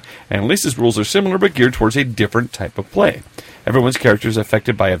ending. Annalise's rules are similar, but geared towards a different type of play. Everyone's character is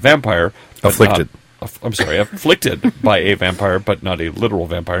affected by a vampire. Afflicted. Afflicted by a vampire, but not a literal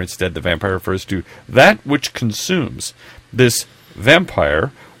vampire. Instead, the vampire refers to that which consumes. This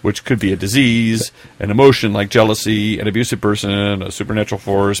vampire, which could be a disease, an emotion like jealousy, an abusive person, a supernatural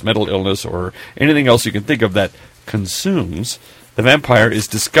force, mental illness, or anything else you can think of that consumes. The vampire is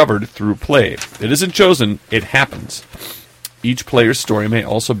discovered through play. It isn't chosen, it happens. Each player's story may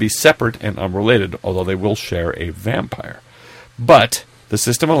also be separate and unrelated, although they will share a vampire. But the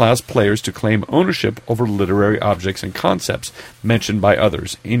system allows players to claim ownership over literary objects and concepts mentioned by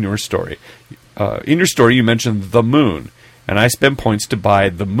others in your story. In your story, you mention the moon, and I spend points to buy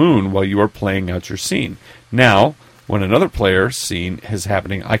the moon while you are playing out your scene. Now, when another player's scene is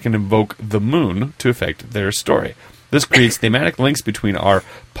happening, I can invoke the moon to affect their story. This creates thematic links between our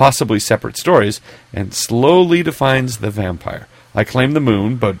possibly separate stories and slowly defines the vampire. I claim the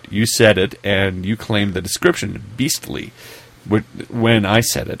moon, but you said it, and you claim the description, beastly. when I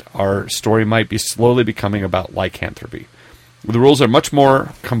said it. Our story might be slowly becoming about lycanthropy. The rules are much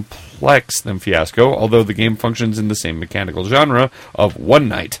more complex than Fiasco, although the game functions in the same mechanical genre of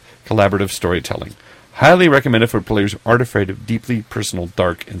one-night collaborative storytelling. Highly recommended for players who aren't afraid of deeply personal,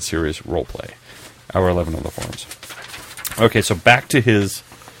 dark, and serious roleplay. Hour 11 on the forums. Okay, so back to his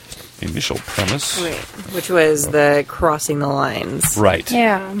initial premise. Right. Which was the crossing the lines. Right.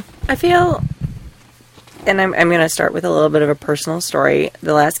 Yeah. I feel, and I'm going to start with a little bit of a personal story.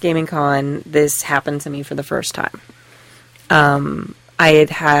 The last Gaming Con, this happened to me for the first time. I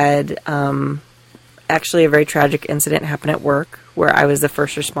had actually a very tragic incident happen at work where I was the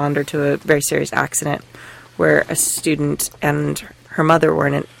first responder to a very serious accident where a student and her mother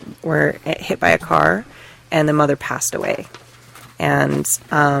were hit by a car, and the mother passed away. And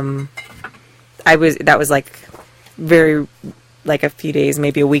that was like a few days,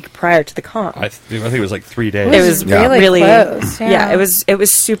 maybe a week prior to the con. I think it was like 3 days. It was really close. Yeah, it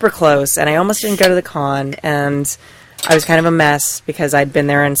was super close, and I almost didn't go to the con, and I was kind of a mess because I'd been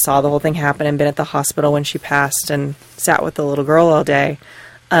there and saw the whole thing happen and been at the hospital when she passed and sat with the little girl all day.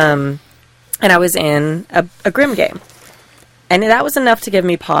 And I was in a Grim game. And that was enough to give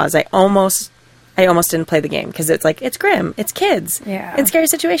me pause. I almost didn't play the game because it's like, it's Grim, it's kids, it's scary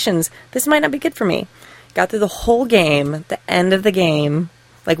situations. This might not be good for me. Got through the whole game, the end of the game,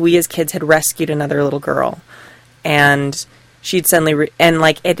 like we as kids had rescued another little girl. And she'd suddenly,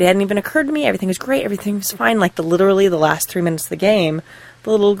 it hadn't even occurred to me. Everything was great. Everything was fine. Like, literally the last 3 minutes of the game, the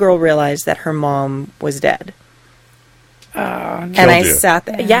little girl realized that her mom was dead. Oh, no. And I sat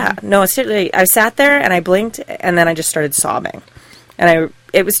there. Yeah. No, seriously. I sat there and I blinked and then I just started sobbing. And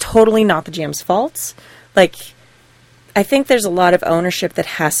it was totally not the GM's fault. Like, I think there's a lot of ownership that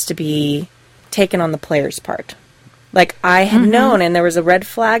has to be taken on the player's part. Like, I had known, and there was a red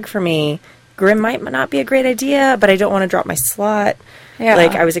flag for me. Grim might not be a great idea, but I don't want to drop my slot. Yeah.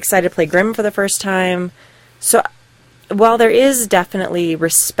 Like, I was excited to play Grim for the first time. So, while there is definitely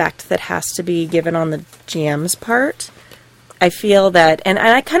respect that has to be given on the GM's part, I feel that, and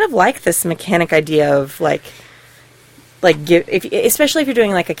I kind of like this mechanic idea of, especially if you're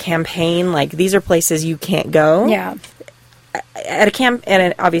doing, like, a campaign, like, these are places you can't go. Yeah.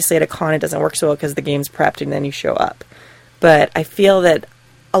 And obviously at a con it doesn't work so well because the game's prepped and then you show up. But I feel that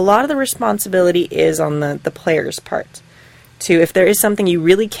a lot of the responsibility is on the player's part. If there is something you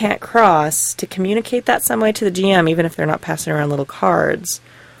really can't cross, to communicate that some way to the GM, even if they're not passing around little cards,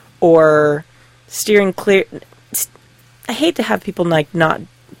 or steering clear. I hate to have people like not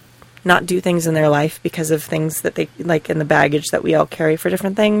do things in their life because of things that they like in the baggage that we all carry for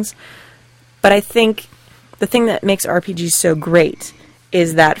different things. But I think the thing that makes RPGs so great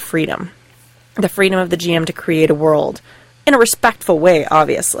is that freedom. The freedom of the GM to create a world in a respectful way,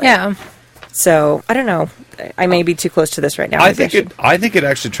 obviously. Yeah. So, I don't know. I may be too close to this right now. I think it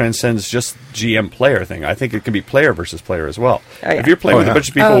actually transcends just GM player thing. I think it can be player versus player as well. Oh, yeah. If you're playing with a bunch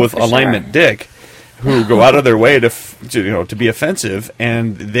of people with alignment dick who go out of their way to be offensive,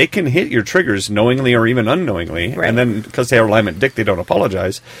 and they can hit your triggers knowingly or even unknowingly, right. And then because they are alignment dick, they don't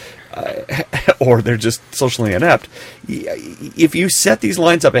apologize. Or they're just socially inept. If you set these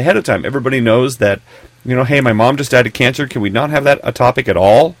lines up ahead of time, everybody knows that, hey, my mom just died of cancer. Can we not have that a topic at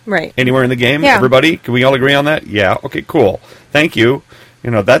all? Right. Anywhere in the game? Yeah. Everybody? Can we all agree on that? Yeah. Okay, cool. Thank you.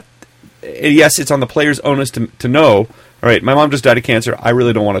 Yes, it's on the player's onus to know, all right, my mom just died of cancer. I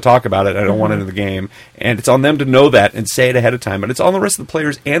really don't want to talk about it. I don't want it in the game. And it's on them to know that and say it ahead of time. But it's on the rest of the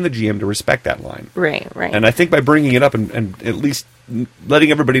players and the GM to respect that line. Right. And I think by bringing it up and at least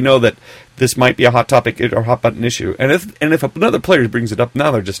letting everybody know that this might be a hot topic or hot button issue. And if another player brings it up, now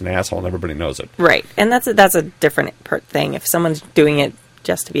they're just an asshole and everybody knows it. Right. And that's a different thing. If someone's doing it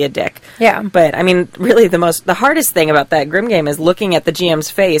just to be a dick. Yeah. But, I mean, really the hardest thing about that Grim game is looking at the GM's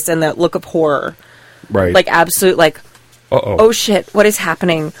face and the look of horror. Right. Like, absolute, like, uh-oh. Oh shit, what is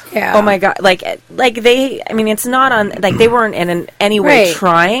happening? Yeah. Oh my god. It's not on, like, they weren't in any way Right.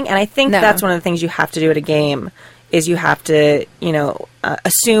 trying, and I think No. that's one of the things you have to do at a game, is you have to,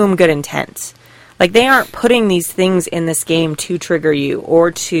 assume good intent. Like, they aren't putting these things in this game to trigger you,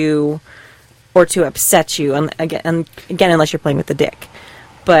 or to upset you, again, unless you're playing with the dick.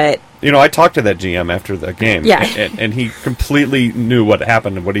 But I talked to that GM after the game. Yeah. And he completely knew what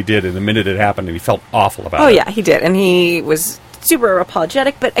happened and what he did, and the minute it happened, and he felt awful about it. Oh, yeah, he did. And he was super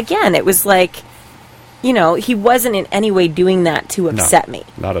apologetic. But again, it was like, he wasn't in any way doing that to upset me.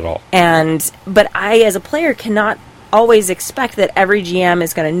 Not at all. But I, as a player, cannot always expect that every GM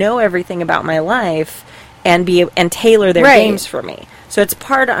is going to know everything about my life and tailor their Right. games for me. So it's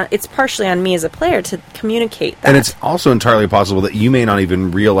partially on me as a player to communicate that. And it's also entirely possible that you may not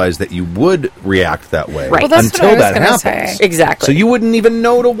even realize that you would react that way Right. Well, that's what I until was that gonna happens. say. Exactly. So you wouldn't even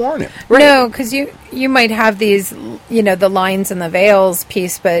know to warn him. No, because you might have these, the lines and the veils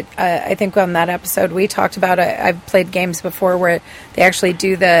piece, but I think on that episode we talked about it. I've played games before where they actually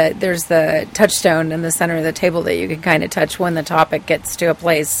do there's the touchstone in the center of the table that you can kind of touch when the topic gets to a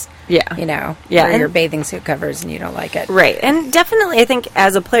place, Yeah. where and- your bathing suit covers and you don't like it. Right, and definitely, I think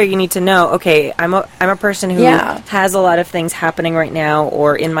as a player, you need to know. Okay, I'm a person who Yeah. has a lot of things happening right now,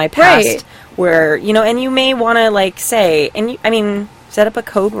 or in my past, Right. where and you may want to say, set up a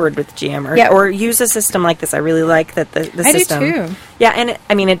code word with GM, or use a system like this. I really like that the I do system. too. Yeah,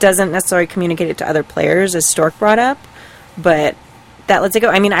 and it doesn't necessarily communicate it to other players, as Stork brought up, but that lets it go.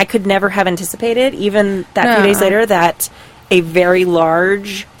 I could never have anticipated, even that few days later, that a very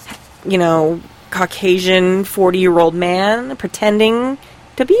large, Caucasian 40-year-old man pretending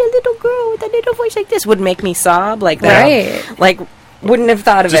to be a little girl with a little voice like this would make me sob like that. Right. Like, wouldn't have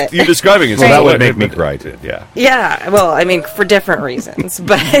thought of it. You describing it. Well, that sounds would like make it, me but- cry too. Yeah. Yeah, well, for different reasons,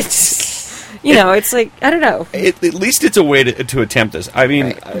 but it's like, I don't know. At least it's a way to attempt this.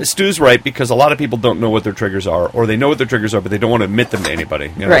 Stu's right, because a lot of people don't know what their triggers are, or they know what their triggers are, but they don't want to admit them to anybody.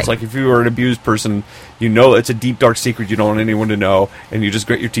 Right. It's like if you were an abused person, it's a deep, dark secret you don't want anyone to know, and you just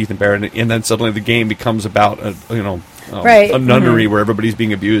grit your teeth and bear it, and then suddenly the game becomes about Right. a nunnery where everybody's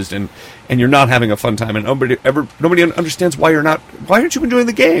being abused, and you're not having a fun time, and nobody understands why aren't you enjoying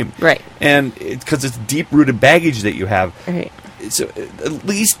the game? Right. And because it's deep-rooted baggage that you have. Right. So at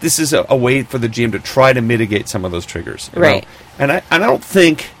least this is a way for the GM to try to mitigate some of those triggers, you Right. know? And I don't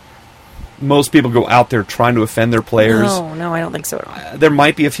think most people go out there trying to offend their players. No, I don't think so at all. There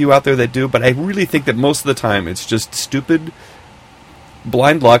might be a few out there that do, but I really think that most of the time it's just stupid,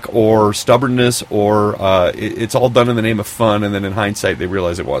 blind luck, or stubbornness, or it's all done in the name of fun, and then in hindsight they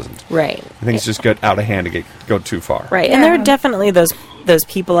realize it wasn't. Right. I think it's just got out of hand to go too far. Right, and there Yeah. are definitely those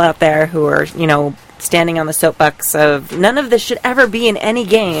people out there who are, standing on the soapbox of none of this should ever be in any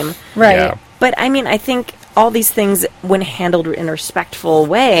game. Right. Yeah. But I think all these things, when handled in a respectful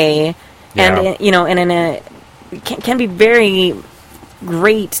way, and Yeah. and in a can be very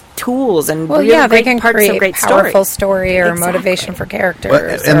great tools and Well, really yeah, they great can parts create of great powerful story. story or Exactly. motivation for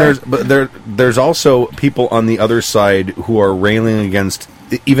characters. And there's also people on the other side who are railing against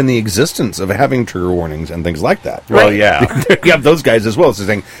even the existence of having trigger warnings and things like that. Well, yeah. You have those guys as well, so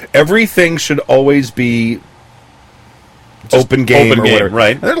saying everything should always be open game, open or game, whatever.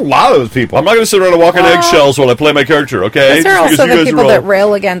 right. There's a lot of those people. I'm not going to sit around and walk on eggshells while I play my character, okay? Those are Just also because you the guys people are that all-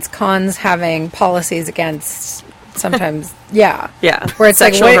 rail against cons having policies against sometimes, yeah. Yeah. Where it's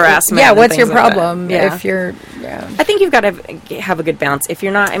Sexual like, harassment yeah, and what's your things like that. problem Yeah. if you're, yeah. I think you've got to have a good balance. If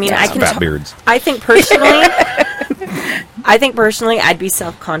you're not, I can. fat beards. I think personally, I'd be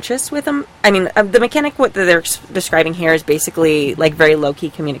self-conscious with them. The mechanic what they're describing here is basically like very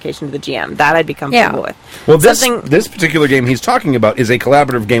low-key communication to the GM. That I'd be comfortable Yeah. with. Well, Something- this particular game he's talking about is a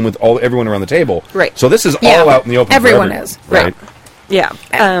collaborative game with everyone around the table. Right. So this is Yeah. all out in the open. for Everyone everyone, is. right. Yeah.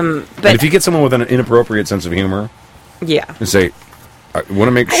 And But if you get someone with an inappropriate sense of humor yeah. and say, "I want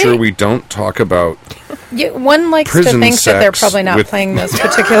to make sure we don't talk about," One likes to Prison think that they're sex probably not with- playing those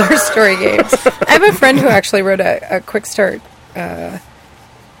particular story games. I have a friend who actually wrote a quick start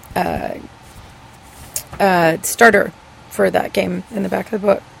starter for that game in the back of the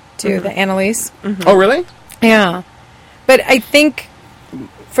book to the Annalise. oh really? Yeah. But I think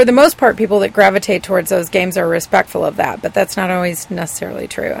for the most part, people that gravitate towards those games are respectful of that, but that's not always necessarily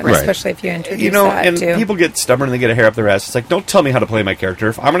true, and Right. especially if you introduce that and too. people get stubborn and they get a hair up their ass. It's like, don't tell me how to play my character.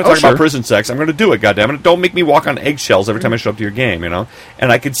 If I'm going to talk sure. about prison sex, I'm going to do it, goddammit. Don't make me walk on eggshells every time I show up to your game,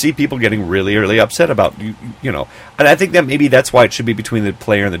 And I could see people getting really, really upset about, And I think that maybe that's why it should be between the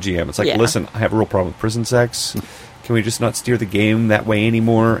player and the GM. It's like, Yeah. listen, I have a real problem with prison sex. Can we just not steer the game that way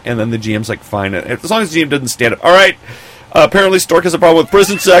anymore? And then the GM's like, fine. As long as the GM doesn't stand up. All right. Apparently Stork has a problem with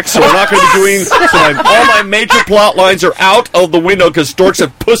prison sex, so I'm not going to be doing... So all my major plot lines are out of the window because Stork's a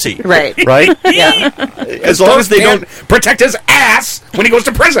pussy. Right. Right? Yeah. As long as they Can't don't... protect his ass when he goes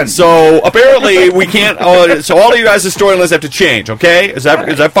to prison. So apparently we can't... so all of you guys' storylines have to change, okay? Is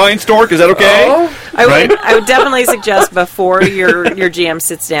that fine, Stork? Is that okay? I would definitely suggest before your GM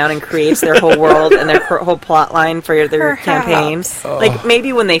sits down and creates their whole world and their whole plot line for their campaign. Like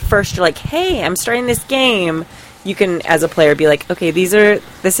maybe when they first are like, "Hey, I'm starting this game," you can, as a player, be like, "Okay,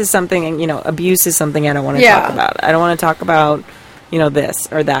 this is something. Abuse is something I don't want to Yeah. talk about. I don't want to talk about, this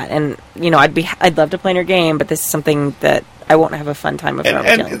or that. And I'd love to play in your game, but this is something that I won't have a fun time with.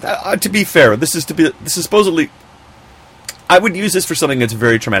 And to be fair, this is supposedly... I would use this for something that's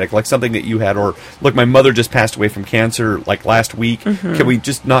very traumatic, like something that you had, or look, my mother just passed away from cancer like last week. Can we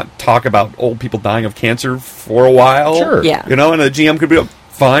just not talk about old people dying of cancer for a while? Sure. Yeah. You know, and the GM could be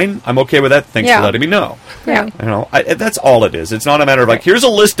fine. I'm okay with that. Thanks Yeah. for letting me know. Yeah. You know, that's all it is. It's not a matter of like, here's a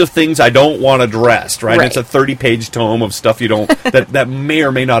list of things I don't want addressed, right? Right. It's a 30-page tome of stuff you don't that may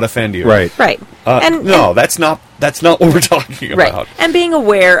or may not offend you, Right. Right. No, that's not what we're talking Right. about. And being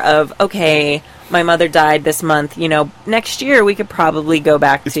aware of, okay, my mother died this month, next year we could probably go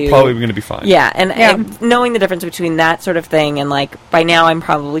back It's to... probably going to be fine. Yeah, and knowing the difference between that sort of thing and, like, by now I'm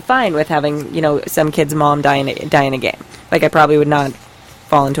probably fine with having, some kid's mom die in a game. Like, I probably would not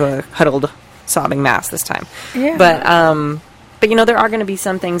fall into a huddled, sobbing mass this time. Yeah. But there are going to be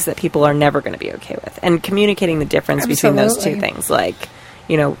some things that people are never going to be okay with. And communicating the difference between those two Absolutely. things, like,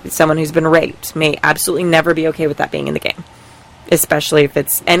 someone who's been raped may absolutely never be okay with that being in the game. Especially if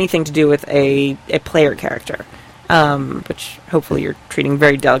it's anything to do with a player character, which hopefully you're treating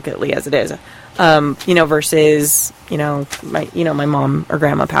very delicately as it is. Versus my mom or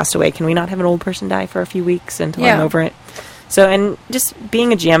grandma passed away. Can we not have an old person die for a few weeks until I'm Yeah. over it? So, and just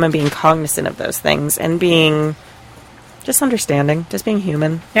being a GM and being cognizant of those things and being just understanding, just being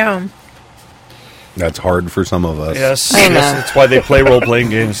human. Yeah. That's hard for some of us. Yes, I know. that's why they play role-playing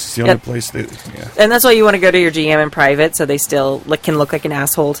games. It's the only Yep. place they... Yeah. And that's why you want to go to your GM in private, so they still can look like an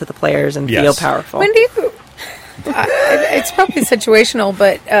asshole to the players and Yes. feel powerful. When do you? It's probably situational,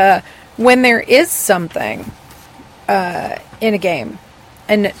 but when there is something in a game,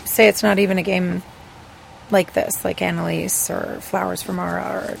 and say it's not even a game like this, like Annalise or Flowers for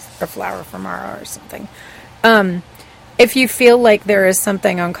Mara or Flower for Mara or something. If you feel like there is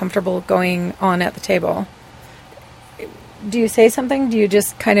something uncomfortable going on at the table, do you say something? Do you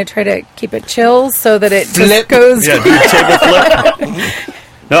just kind of try to keep it chill so that it just goes? Yeah, do table flip.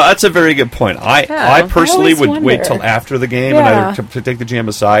 No, that's a very good point. I personally always would wait wonder. till after the game Yeah. and to take the GM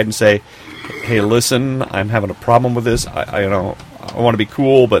aside and say, "Hey, listen, I'm having a problem with this. I want to be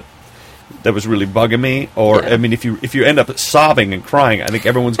cool, but that was really bugging me." Or Yeah. I mean, if you end up sobbing and crying, I think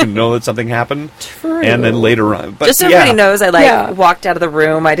everyone's going to know that something happened. True. And then later on, but Just so yeah. everybody knows, I Yeah. walked out of the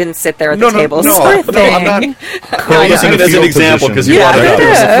room. I didn't sit there at No, the table. no, Poor I'm not. thing. I'm using it as an example because you Yeah, brought it up. it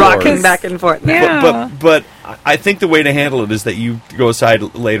is. rocking Because- back and forth. Yeah. But I think the way to handle it is that you go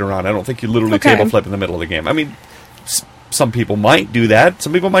aside later on. I don't think you literally Okay. table flip in the middle of the game. I mean, some people might do that.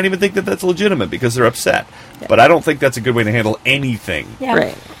 Some people might even think that that's legitimate because they're upset. But I don't think that's a good way to handle anything. Yeah.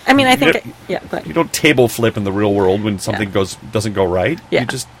 Right. I mean, I think... You- yeah, but... You don't table flip in the real world when something doesn't go right. Yeah. You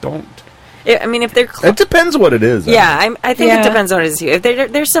just don't. I mean, if they're... It depends what it is. yeah, I think Yeah. it depends on what it is. If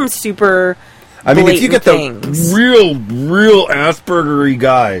there's some super... I mean, if you get the blatant things. real Aspergery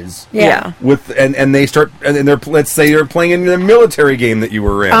guys Yeah. with and they start and they're let's say they're playing in the military game that you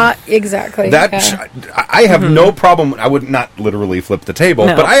were in. Exactly. That yeah. I have no problem. I would not literally flip the table,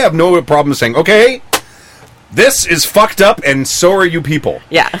 No. but I have no problem saying, okay, this is fucked up, and so are you people.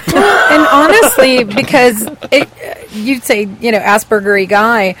 Yeah. And honestly, because you'd say, Aspergery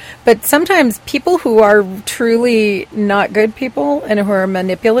guy, but sometimes people who are truly not good people and who are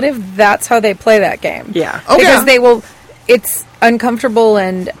manipulative, that's how they play that game. Yeah. Oh, Because yeah. they will, it's uncomfortable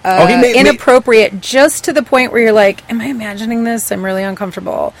and he may- inappropriate just to the point where you're like, am I imagining this? I'm really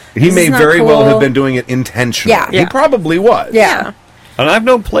uncomfortable. He This may is not very well cool. have been doing it intentionally. Yeah. He Yeah. probably was. Yeah. And I've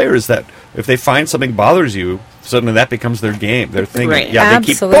known players that if they find something bothers you, suddenly that becomes their game, their thing. Right. Yeah, they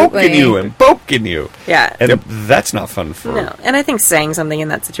keep Absolutely. poking you and poking you. Yeah. And that's not fun for. No. And I think saying something in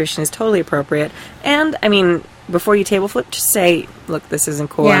that situation is totally appropriate. And, I mean, before you table flip, just say, look, this isn't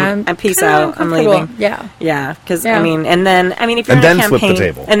cool. Yeah, I'm peace kinda out. I'm uncomfortable. leaving. Yeah. Yeah. Because, Yeah. if you're And in a then campaign... flip the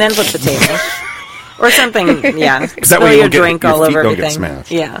table. And then flip the table. Or something, yeah. that Spill way you your don't get- drink your all feet over don't get everything.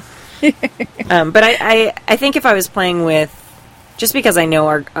 smashed. Yeah. But I think if I was playing with... Just because I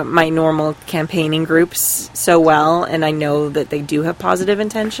know my normal campaigning groups so well, and I know that they do have positive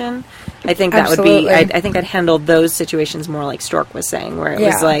intention, I think that would be... Absolutely. I think I'd handle those situations more like Stork was saying, where it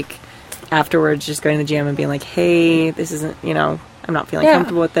was Yeah. like, afterwards, just going to the GM and being like, hey, this isn't, I'm not feeling Yeah.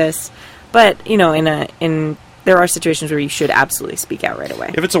 comfortable with this. But, there are situations where you should absolutely speak out right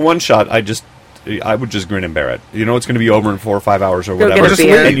away. If it's a one shot, I would just grin and bear it. You know it's going to be over in 4 or 5 hours or Go whatever. get a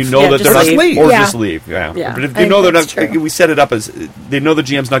beer. And you know Yeah, that just they're not, leave. or Yeah. just leave. Yeah. Yeah. But if I you know think they're not, that's true. we set it up as they know the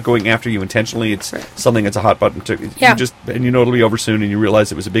GM's not going after you intentionally. It's Right. something that's a hot button. Yeah. And you know it'll be over soon, and you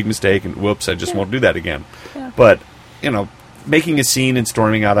realize it was a big mistake, and whoops, I just won't do that again. But making a scene and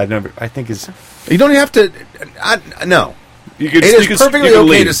storming out, I think is You don't have to. No. you could. It you is could- perfectly you could okay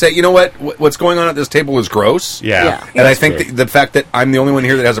leave. to say, you know what? What's going on at this table is gross. Yeah. Yeah. And I That's think great. the fact that I'm the only one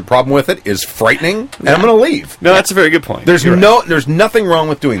here that has a problem with it is frightening, and I'm going to leave. No, that's a very good point. There's You're right. there's nothing wrong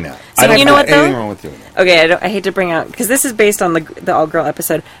with doing that. So I don't you know find what, though? anything wrong with doing that. Okay, I hate to bring out, because this is based on the all-girl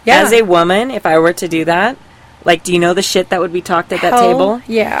episode. Yeah. As a woman, if I were to do that, like, do you know the shit that would be talked at that Hell, table?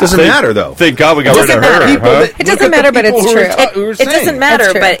 Yeah. Doesn't matter, though. Thank God we got rid of matter. her. People Huh? that- It look doesn't at the matter, but people it's who were true. who were It doesn't saying.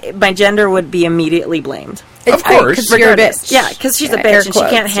 matter, That's true. but my gender would be immediately blamed. Of course. Because you're a bitch. Yeah, because she's a Yeah, bitch air and she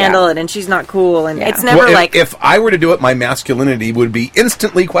can't quotes, handle yeah. it and she's not cool and Yeah. it's never Well, like if I were to do it, my masculinity would be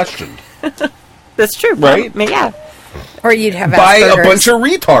instantly questioned that's true, Right? Yeah, Or you'd have by a Asperger's. bunch of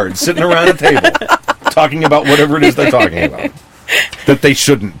retards sitting around a table talking about whatever it is they're talking about that they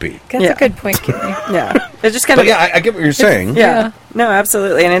shouldn't be. That's Yeah. a good point, Kimmy. yeah. It's just kind But of yeah, I get what you're saying. yeah. No,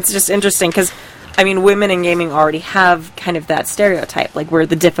 absolutely, and it's just interesting because. I mean, women in gaming already have kind of that stereotype. Like, we're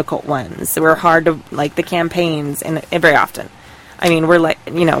the difficult ones. We're hard to, like, the campaigns, and very often. I mean, we're like,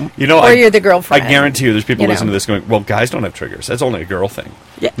 You know, Or you're the girlfriend. I guarantee you, there's people You know. listening to this going, "Well, guys don't have triggers. That's only a girl thing."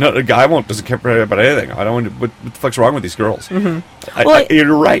 Yeah. No, a guy doesn't care about anything. I don't. What the fuck's wrong with these girls? Mm-hmm. Well,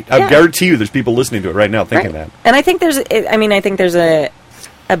 You're right. I yeah. guarantee you, there's people listening to it right now thinking that. And I think there's a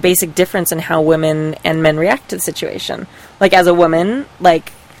basic difference in how women and men react to the situation. Like, as a woman,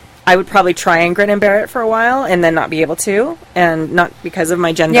 like, I would probably try and grin and bear it for a while and then not be able to, and not because of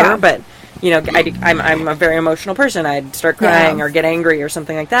my gender, Yeah. but, you know, I'm a very emotional person. I'd start crying Yeah. or get angry or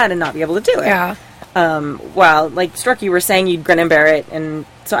something like that and not be able to do it. Yeah. While, like, Struck, you were saying you'd grin and bear it, and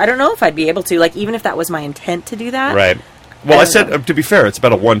so I don't know if I'd be able to, like, even if that was my intent to do that. Right. Well, I don't said, know. to be fair, it's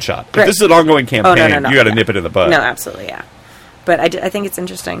about a one shot. If Right. this is an ongoing campaign, no, you got to yeah. nip it in the bud. No, absolutely, yeah. But I think it's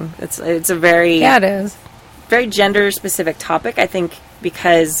interesting. It's a very... Yeah, it is. very gender specific topic, I think,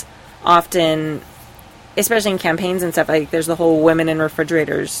 because often, especially in campaigns and stuff, like there's the whole women in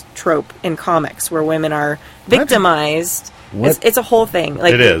refrigerators trope in comics where women are victimized. It's a whole thing.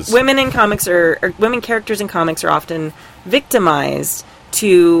 Like, It is. women in comics or women characters in comics are often victimized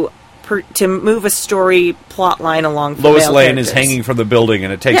to move a story plot line along for Lois male Lane is characters. hanging from the building,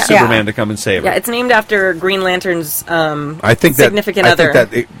 and it takes Yeah. Superman Yeah. to come and save her. Yeah, it's named after Green Lantern's I think that significant I other.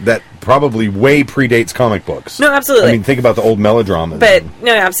 think that probably way predates comic books. No, absolutely. I mean, think about the old melodramas. But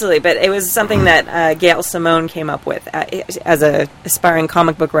no, absolutely. But it was something that Gail Simone came up with as a aspiring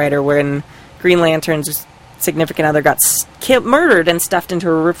comic book writer, when Green Lantern's significant other got murdered and stuffed into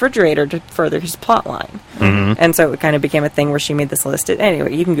a refrigerator to further his plot line. Mm-hmm. And so it kind of became a thing where she made this list.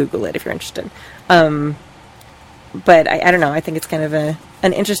 Anyway, you can Google it if you're interested. But I don't know. I think it's kind of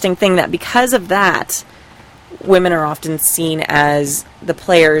an interesting thing that because of that, women are often seen as the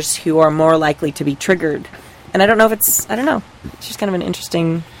players who are more likely to be triggered. And I don't know if it's just kind of an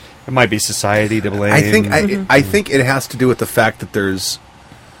interesting... It might be society to blame. I think I think it has to do with the fact that there's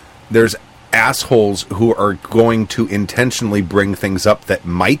assholes who are going to intentionally bring things up that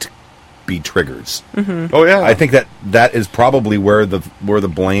might be triggers. Oh yeah. I think that is probably where the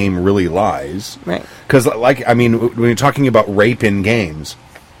blame really lies. Right. Because, like, I mean, when you're talking about rape in games,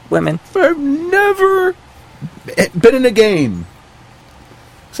 Women. I've never been in a game.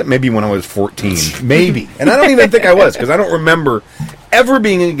 Except maybe when I was 14. Maybe. And I don't even think I was, because I don't remember ever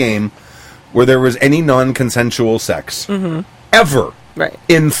being in a game where there was any non-consensual sex. Mm-hmm. Ever. Right.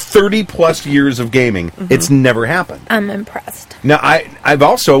 In 30-plus years of gaming, it's never happened. I'm impressed. Now, I've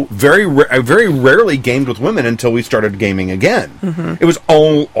also very rarely gamed with women until we started gaming again. Mm-hmm. It was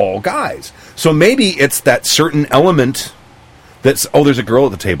all guys. So maybe it's that certain element that's, there's a girl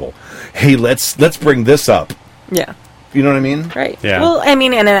at the table. Hey, let's bring this up. Yeah. You know what I mean? Right. Yeah. Well, I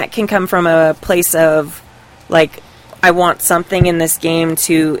mean, and that can come from a place of, like, I want something in this game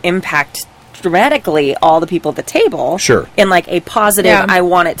to impact dramatically all the people at the table. Sure. In, like, a positive, Yeah. I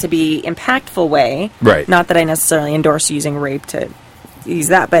want it to be impactful way. Right. Not that I necessarily endorse using rape to use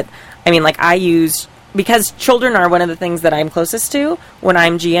that, but, I mean, like, because children are one of the things that I'm closest to, when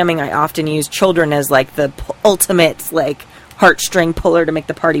I'm GMing, I often use children as, like, the ultimate, like, heartstring puller to make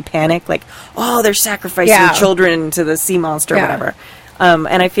the party panic. Like, oh, they're sacrificing Yeah. children to the sea monster or Yeah. whatever.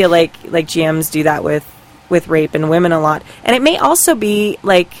 And I feel like GMs do that with rape and women a lot. And it may also be,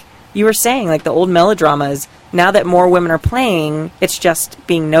 like you were saying, like the old melodramas, now that more women are playing, it's just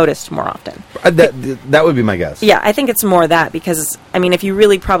being noticed more often. That would be my guess. Yeah, I think it's more that, because, I mean, if you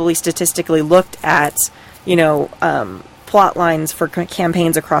really probably statistically looked at, plot lines for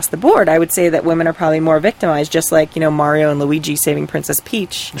campaigns across the board, I would say that women are probably more victimized, just like, Mario and Luigi saving Princess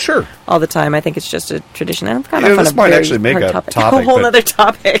Peach. Sure. All the time. I think it's just a tradition. And I'm kind You know, of this might actually make a topic, a whole but- other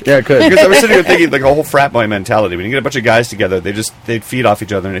topic. Yeah, it could. Because I was sitting here thinking, like, a whole frat boy mentality. When you get a bunch of guys together, they feed off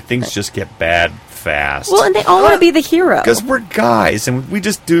each other, and things just get bad fast. Well, and they all want to be the hero. Because we're guys, and we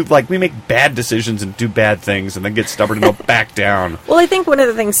just we make bad decisions and do bad things, and then get stubborn and go back down. Well, I think one of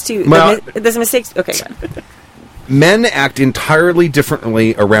the things, too, Well- there's mistakes. Okay, go ahead. Men act entirely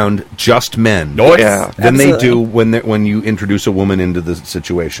differently around just men Oh, yeah. than they Absolutely. do when you introduce a woman into the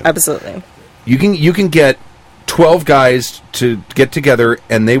situation. Absolutely. You can get 12 guys to get together,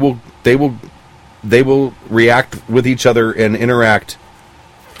 and they will react with each other and interact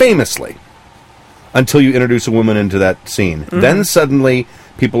famously until you introduce a woman into that scene. Mm-hmm. Then suddenly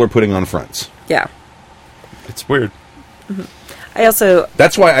people are putting on fronts. Yeah. It's weird. I also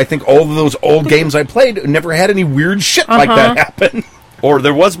That's why I think all of those old games I played never had any weird shit like that happen. Or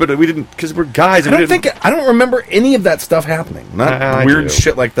there was, but we didn't, because we're guys. I don't remember any of that stuff happening. Not I weird do.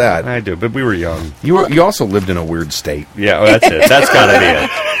 shit like that. I do, but we were young. You also lived in a weird state. Yeah, well, that's it. That's got to be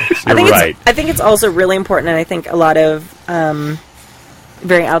it. You're right. I think it's also really important, and I think a lot of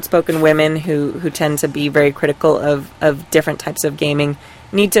very outspoken women who tend to be very critical of different types of gaming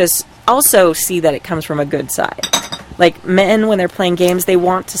need to also see that it comes from a good side. Like, men, when they're playing games, they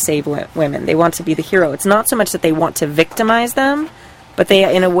want to save women. They want to be the hero. It's not so much that they want to victimize them, but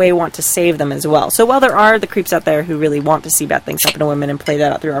they, in a way, want to save them as well. So while there are the creeps out there who really want to see bad things happen to women and play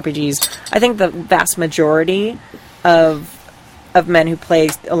that out through RPGs, I think the vast majority of men who play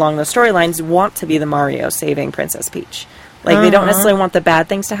along those storylines want to be the Mario saving Princess Peach. Like, they don't necessarily want the bad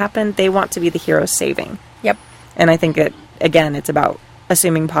things to happen. They want to be the hero saving. Yep. And I think that, again, it's about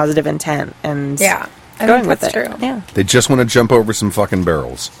assuming positive intent and Yeah. I going think with that's it. true. Yeah, They just want to jump over some fucking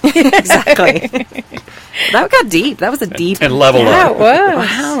barrels. exactly. That got deep. That was a deep... And level Yeah, up. it was.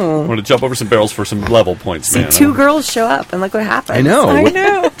 Wow. I want to jump over some barrels for some level points, See, man. two girls show up, and look what happened. I know. I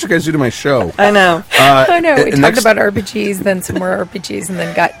know. What you guys do to my show? I know. I know. We and talked next- about RPGs, then some more RPGs, and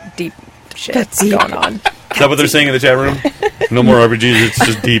then got deep shit deep. going on. Is that what they're saying in the chat room? No more RPGs, it's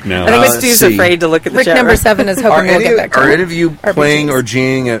just deep now. I think let's Stu's see. afraid to look at the Rick chat number room. 7 is hoping we'll get back to Are it. any of you RPGs. playing or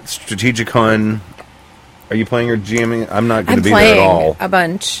GMing at Strategicon? Are you playing or GMing? I'm not going I'm to be there playing at all. a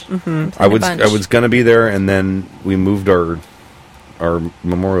bunch. I was going to be there, and then we moved our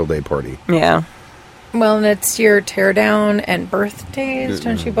Memorial Day party. Yeah. Well, and it's your teardown and birthdays.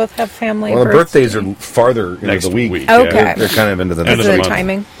 Don't you both have family Well, the birthdays are farther into Next the week. week, Okay. yeah. They're kind of into the End Is of the it month.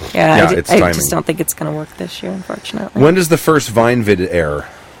 timing? Yeah, Yeah, I it's just timing. don't think it's going to work this year, unfortunately. When does the first Vine vid air?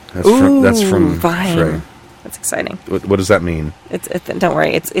 That's from Vine. Trey. That's exciting. What does that mean? It's don't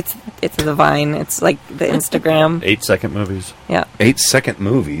worry. It's the Vine. It's like the Instagram. 8-second movies. Yeah. 8-second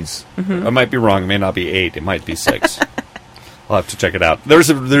movies. I might be wrong. It may not be 8. It might be 6. I'll have to check it out. There's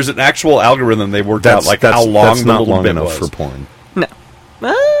an actual algorithm they worked out, like how long that's the not little long bit enough was. for porn. No.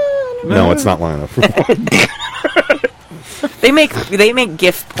 No, it's not long enough for porn. They make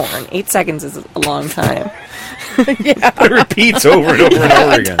GIF porn. 8 seconds is a long time. It repeats over and over and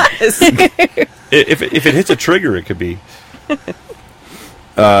over again. If it hits a trigger, it could be.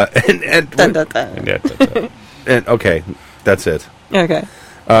 And Dun, dun, dun. and okay, that's it. Okay.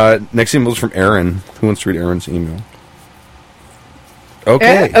 Next email is from Aaron. Who wants to read Aaron's email?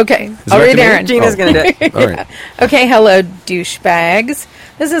 Okay. Okay. it I'll back read to me? Aaron. Gina's going to do it. All right. Okay, hello, douchebags.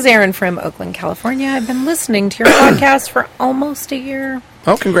 This is Aaron from Oakland, California. I've been listening to your podcast for almost a year.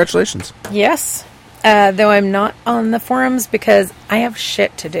 Oh, congratulations. Yes. Though I'm not on the forums because I have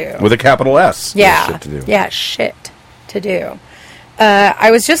shit to do. With a capital S. There's Yeah. shit to do. Yeah, shit to do.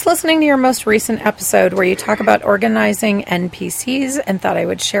 I was just listening to your most recent episode where you talk about organizing NPCs and thought I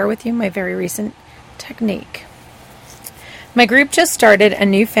would share with you my very recent technique. My group just started a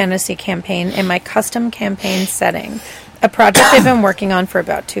new fantasy campaign in my custom campaign setting, a project I've been working on for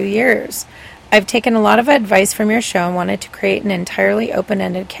about 2 years. I've taken a lot of advice from your show and wanted to create an entirely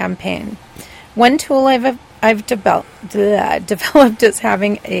open-ended campaign. One tool I've developed is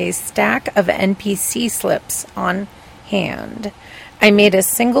having a stack of NPC slips on hand. I made a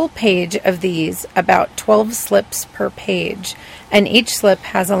single page of these, about 12 slips per page, and each slip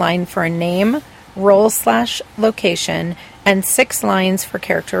has a line for a name, role/location, and 6 lines for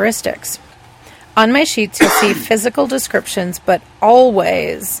characteristics. On my sheets, you'll see physical descriptions, but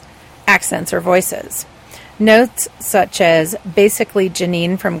always accents or voices. Notes such as basically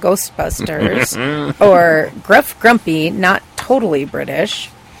Janine from Ghostbusters or gruff grumpy, not totally British.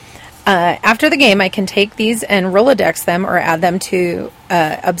 After the game, I can take these and Rolodex them or add them to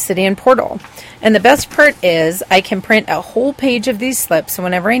Obsidian Portal. And the best part is I can print a whole page of these slips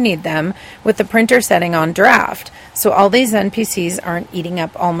whenever I need them with the printer setting on draft. So all these NPCs aren't eating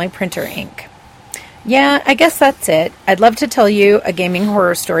up all my printer ink. Yeah, I guess that's it. I'd love to tell you a gaming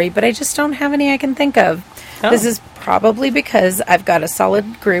horror story, but I just don't have any I can think of. Oh. This is probably because I've got a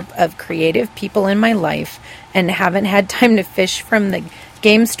solid group of creative people in my life and haven't had time to fish from the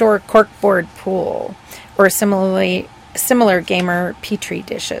game store corkboard pool or similar gamer petri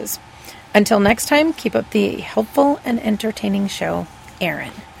dishes. Until next time, keep up the helpful and entertaining show,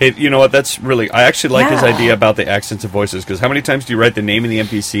 Aaron. Hey, you know what? That's really... I actually like his Yeah. idea about the accents and voices, because how many times do you write the name of the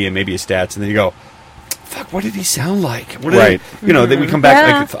NPC and maybe his stats, and then you go, fuck, what did he sound like? What Right. Then we come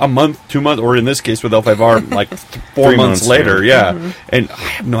back like a month, 2 months, or in this case with L5R, like 4 3 months months later. later. Yeah. And I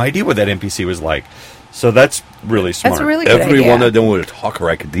have no idea what that NPC was like. So that's really smart. That's a really good Everyone idea. that don't talk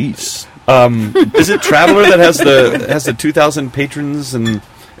like this. Is it Traveler that has the 2,000 patrons? And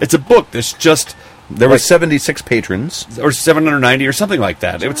it's a book that's just... There were 76 patrons. Or 790 or something like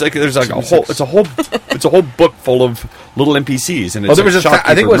that. It's like there's like a whole. It's a whole book full of little NPCs, and it's There was a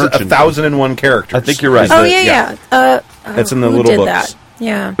I think it was 1,001 characters. I think you're right. Oh, yeah. It's in the who little did books. that?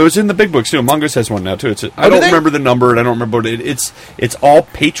 Yeah. It was in the big books too. Mongoose has one now too. I do don't they? remember the number, and I don't remember what it's all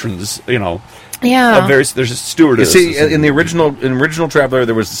patrons. Yeah. There's a stewardess. See, in the original Traveler,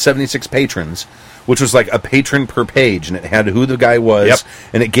 there was 76 patrons, which was like a patron per page, and it had who the guy was, Yep.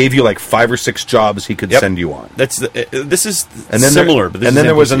 and it gave you like 5 or 6 jobs he could Yep. send you on. This is And then similar, but this and is then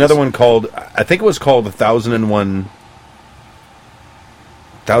there was NPCs. another one called, I think it was called 1,001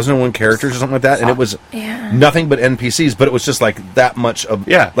 characters or something like that, and it was Yeah. nothing but NPCs, but it was just like that much of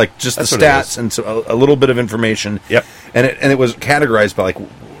like just That's the what it stats is. and so a little bit of information. Yep. and it was categorized by like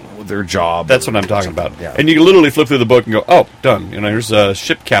their job. That's what I'm talking about. Yeah. And you can literally flip through the book and go, oh, done. Here's a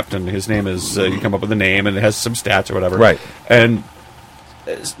ship captain. His name is, you come up with a name, and it has some stats or whatever. Right. And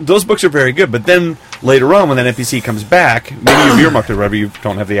those books are very good. But then later on, when that NPC comes back, maybe you've earmarked it, whatever, you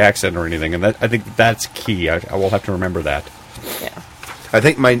don't have the accent or anything. And I think that's key. I will have to remember that. Yeah. I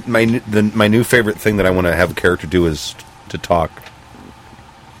think my new favorite thing that I want to have a character do is to talk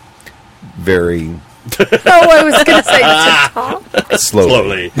very I was going to say to talk.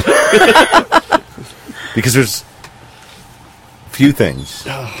 slowly. Because there's few things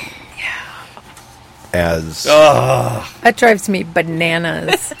as That drives me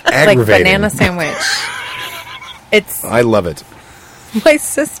bananas. Like Aggravating. banana sandwich. It's I love it. my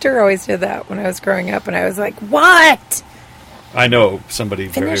sister always did that when I was growing up, and I was like, "What?" I know somebody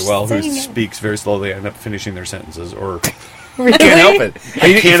very Finish well who saying it. speaks very slowly and end up finishing their sentences, or Really? Can't help it.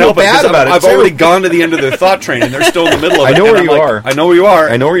 And you can't feel help it bad 'cause about it. I've too. already gone to the end of their thought train, and they're still in the middle of it. I know and where I'm you like, are. I know where you are.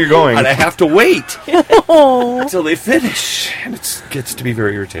 I know where you're going. And I have to wait until they finish, and it gets to be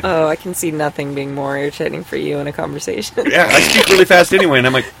very irritating. Oh, I can see nothing being more irritating for you in a conversation. Yeah, I speak really fast anyway, and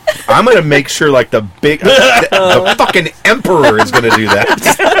I'm like, I'm going to make sure like the fucking emperor is going to do that.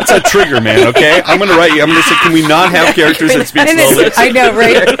 it's a trigger, man. Okay, I'm going to write you. I'm going to say, can we not have characters that speak And slowly? it's, I know,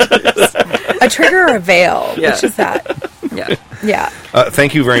 right? A trigger or a veil? Yeah. Which is that? Yeah. Yeah.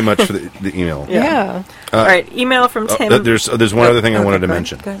 Thank you very much for the email. Yeah. All right. Email from Tim. There's one other thing I wanted to go ahead,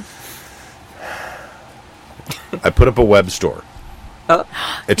 mention. go ahead. I put up a web store. Oh.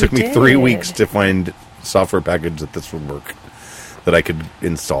 It took You me 3 did. weeks to find software package that this would work, that I could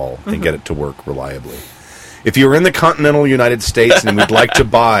install and get it to work reliably. If you're in the continental United States and would like to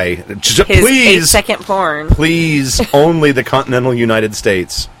buy, His please, 8-second porn. please, only the continental United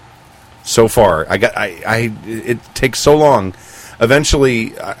States. So far, it takes so long.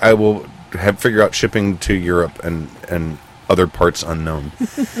 Eventually, I will figure out shipping to Europe and other parts unknown.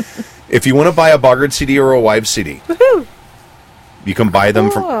 If you want to buy a Boggart CD or a Wives CD, you can buy them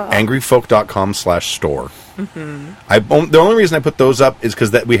from angryfolk.com/store. The only reason I put those up is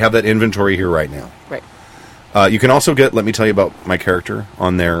because we have that inventory here right now. Right. You can also let me tell you about my character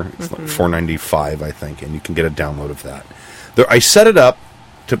on there. It's like $4.95, I think, and you can get a download of that. I set it up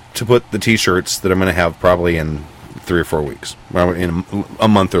to put the T-shirts that I'm going to have probably in 3 or 4 weeks, in a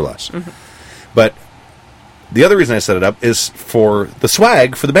month or less. But the other reason I set it up is for the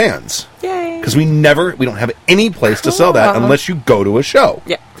swag for the bands. Yay. Because we don't have any place to sell that unless you go to a show.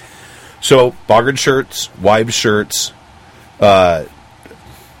 Yeah. So, Boggart shirts, Wives shirts, shot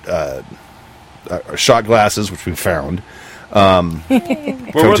glasses, which we found. Where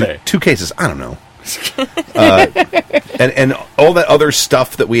were they? 2 cases. I don't know. And all that other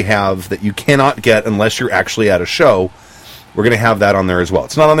stuff that we have that you cannot get unless you're actually at a show, we're going to have that on there as well.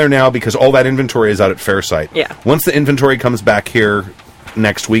 It's not on there now because all that inventory is out at Fairsight. Yeah. Once the inventory comes back here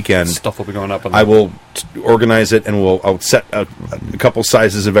next weekend, Stuff will be going up. On I will organize it and I'll set a couple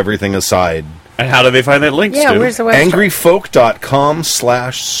sizes of everything aside. And how do they find that link? Yeah, Stu? where's the website?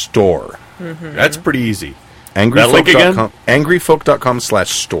 angryfolk.com/store. That's pretty easy. Angryfolk.com, That link again?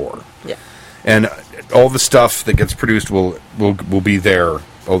 angryfolk.com/store. Yeah. And all the stuff that gets produced will be there.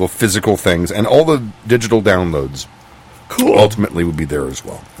 All the physical things and all the digital downloads ultimately will be there as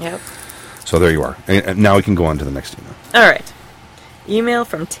well. Yep. So there you are. And now we can go on to the next email. All right. Email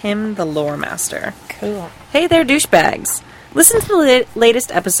from Tim the Lore Master. Cool. Hey there, douchebags. Listen to the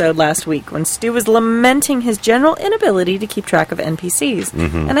latest episode last week when Stu was lamenting his general inability to keep track of NPCs,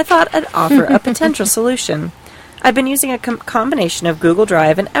 and I thought I'd offer a potential solution. I've been using a combination of Google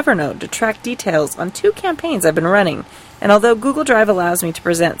Drive and Evernote to track details on 2 campaigns I've been running, and although Google Drive allows me to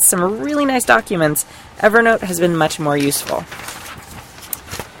present some really nice documents, Evernote has been much more useful.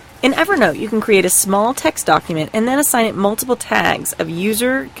 In Evernote, you can create a small text document and then assign it multiple tags of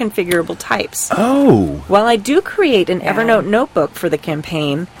user configurable types. Oh. While I do create an Evernote notebook for the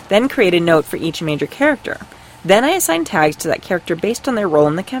campaign, then create a note for each major character. Then I assign tags to that character based on their role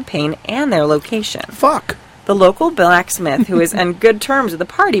in the campaign and their location. Fuck. The local blacksmith who is on good terms with the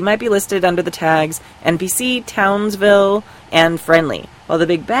party might be listed under the tags NPC, Townsville, and Friendly, while the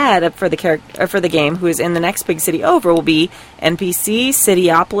big bad for the game who is in the next big city over will be NPC,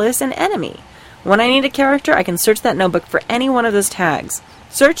 Cityopolis, and Enemy. When I need a character, I can search that notebook for any one of those tags.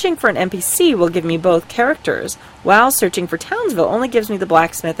 Searching for an NPC will give me both characters, while searching for Townsville only gives me the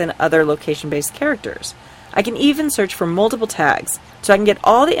blacksmith and other location-based characters. I can even search for multiple tags, so I can get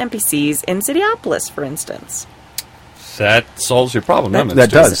all the NPCs in Cityopolis, for instance. That solves your problem, doesn't it?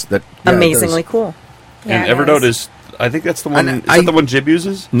 That does. Amazingly cool. Yeah, And it Evernote is. is, I think that's the one. And Is that the one Jib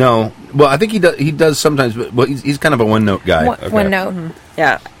uses? No. Well, I think he does sometimes, but he's kind of a OneNote guy. OneNote.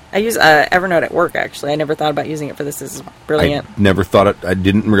 Yeah, I use Evernote at work, actually. I never thought about using it for this. This is brilliant. I never thought it. I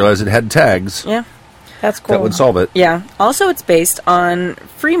didn't realize it had tags. Yeah. That's cool. That would solve it. Yeah. Also, it's based on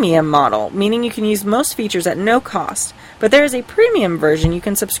freemium model, meaning you can use most features at no cost. But there is a premium version you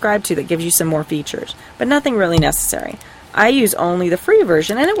can subscribe to that gives you some more features, but nothing really necessary. I use only the free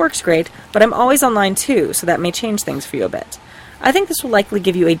version, and it works great, but I'm always online too, so that may change things for you a bit. I think this will likely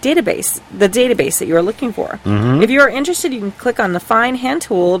give you the database that you are looking for. If you are interested, you can click on the fine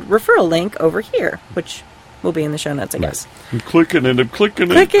hand-tooled referral link over here, which will be in the show notes, I guess. I'm clicking and I'm clicking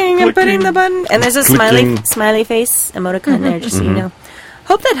and Clicking and putting the button, and there's a Clicking. smiley face emoticon there, just so you know.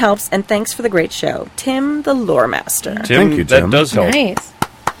 Hope that helps, and thanks for the great show. Tim, the lore master. Tim, Thank you, Tim. That does help. Nice.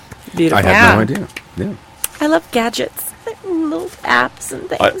 Beautiful. I had no idea. Yeah. I love gadgets, little apps and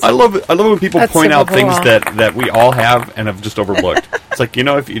things. I love it. I love when people That's point super out things cool. that we all have and have just overlooked. It's like,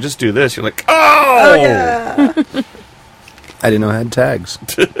 if you just do this, you're like, oh yeah. I didn't know it had tags.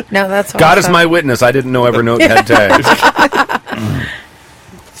 No, that's God is awesome. my witness. I didn't know Evernote had tags.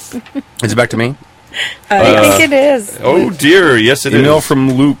 Is it back to me? I think it is. Oh dear, yes it is. Email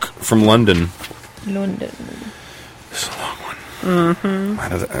from Luke from London. London. It's a long one.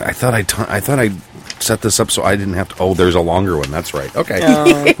 I thought I set this up so I didn't have to. Oh, there's a longer one. That's right.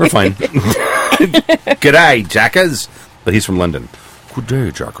 Okay, we're fine. G'day, Jackers. But he's from London. Good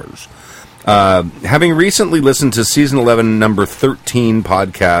day, Jackers. Having recently listened to Season 11, Number 13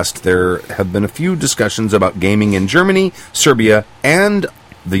 podcast, there have been a few discussions about gaming in Germany, Serbia, and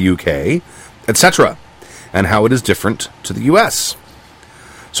the UK, etc., and how it is different to the US.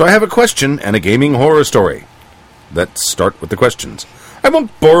 So I have a question and a gaming horror story. Let's start with the questions. I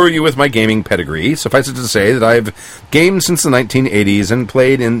won't bore you with my gaming pedigree. Suffice it to say that I've gamed since the 1980s and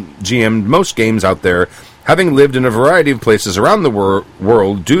played and GM'd most games out there, having lived in a variety of places around the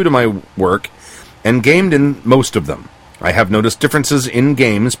world due to my work, and gamed in most of them. I have noticed differences in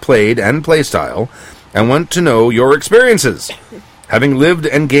games played and playstyle, and want to know your experiences. Having lived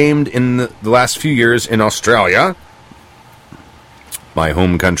and gamed in the last few years in Australia, my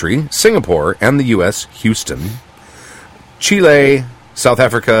home country, Singapore, and the US, Houston, Chile, South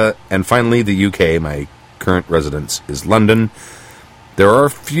Africa, and finally the UK, my current residence is London, there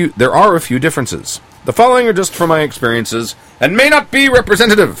are a few differences. The following are just from my experiences and may not be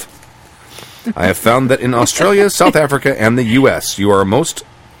representative. I have found that in Australia, South Africa, and the US, you are the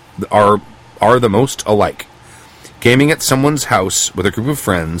most alike. Gaming at someone's house with a group of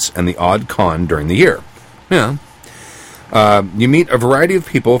friends and the odd con during the year. Yeah. You meet a variety of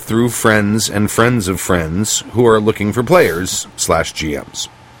people through friends and friends of friends who are looking for players/GMs.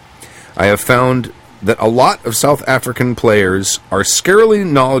 I have found that a lot of South African players are scarily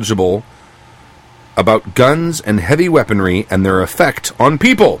knowledgeable about guns and heavy weaponry and their effect on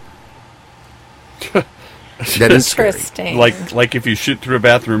people. That is scary. Interesting. Like if you shoot through a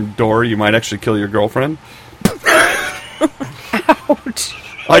bathroom door, you might actually kill your girlfriend. Ouch.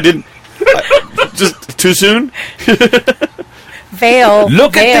 I didn't. Just too soon? Veil.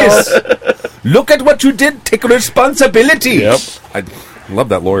 Look Veil. at this! Look at what you did! Take responsibility! Yep. I love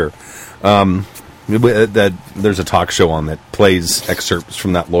that lawyer. There's a talk show on that plays excerpts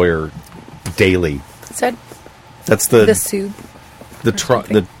from that lawyer daily. Is that That's the soup?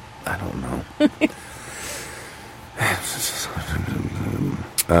 I don't know.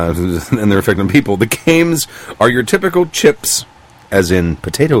 And their effect on people. The games are your typical chips, as in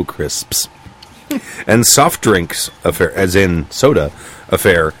potato crisps, and soft drinks affair, as in soda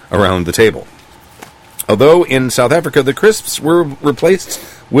affair, around the table. Although in South Africa the crisps were replaced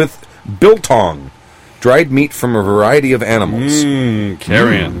with biltong, dried meat from a variety of animals.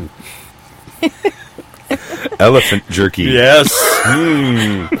 Carrion. Elephant jerky. Yes.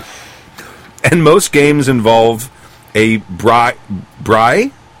 And most games involve a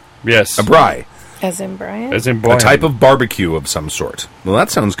braai? Yes. A braai. As in Brian? As in A Brian. type of barbecue of some sort. Well, that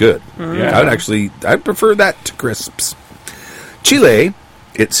sounds good. Yeah. I'd prefer that to crisps. Chile,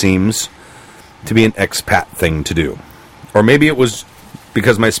 it seems to be an expat thing to do. Or maybe it was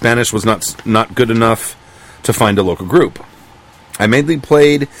because my Spanish was not good enough to find a local group. I mainly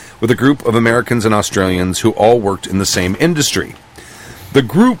played with a group of Americans and Australians who all worked in the same industry. The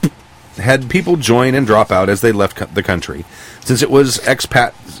group had people join and drop out as they left the country. Since it was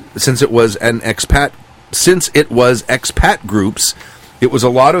expat groups, it was a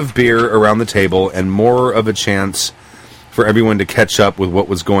lot of beer around the table and more of a chance for everyone to catch up with what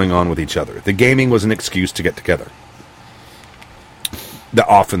was going on with each other. The gaming was an excuse to get together.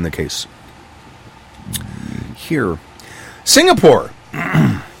 Often the case. Here. Singapore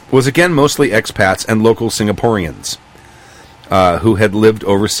was again mostly expats and local Singaporeans who had lived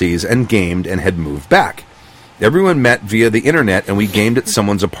overseas and gamed and had moved back. Everyone met via the internet and we gamed at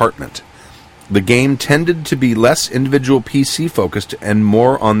someone's apartment. The game tended to be less individual PC focused and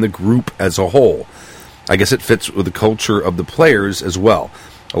more on the group as a whole. I guess it fits with the culture of the players as well.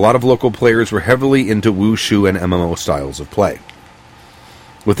 A lot of local players were heavily into wushu and MMO styles of play.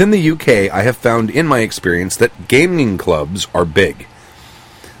 Within the UK, I have found in my experience that gaming clubs are big.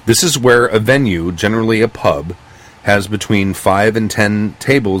 This is where a venue, generally a pub, has between 5 and 10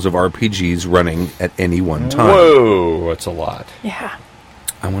 tables of RPGs running at any one time. Whoa, that's a lot. Yeah.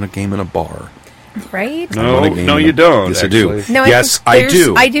 I want a game in a bar. Right? No, want a game no, in you a- don't. Yes, actually. I do. No, Yes, think I there's-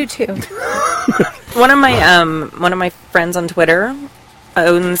 do. I do too. One of my friends on Twitter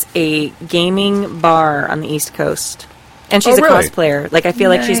owns a gaming bar on the East Coast, and she's Oh, a really? cosplayer. Like, I feel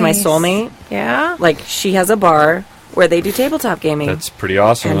like she's my Nice. soulmate. Yeah. Like, she has a bar where they do tabletop gaming, That's pretty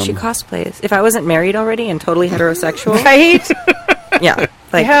awesome. and she cosplays. If I wasn't married already and totally heterosexual, Right? yeah,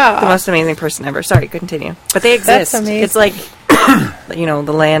 like Yeah. the most amazing person ever. Sorry, continue. But they exist. That's amazing. It's like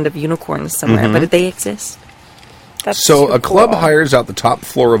the land of unicorns somewhere, but they exist. That's So so a club cool. hires out the top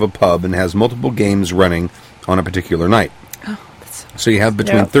floor of a pub and has multiple games running on a particular night. So you have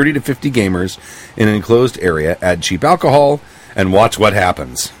between Yep. 30 to 50 gamers in an enclosed area, add cheap alcohol, and watch what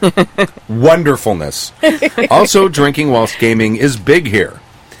happens. Wonderfulness. Also, drinking whilst gaming is big here,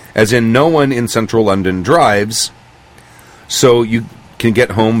 as in no one in central London drives, so you can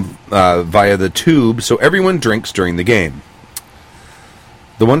get home via the tube, so everyone drinks during the game.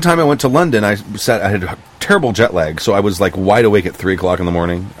 The one time I went to London, I had terrible jet lag, so I was like wide awake at 3 o'clock in the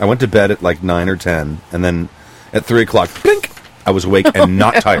morning. I went to bed at like 9 or 10, and then at 3 o'clock, blink, I was awake and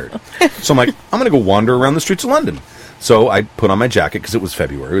not tired. So I'm like, I'm going to go wander around the streets of London. So I put on my jacket because it was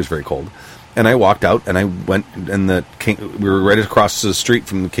February, it was very cold, and I walked out and I went, and we were right across the street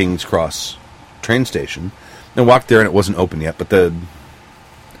from the King's Cross train station, and walked there, and it wasn't open yet, but the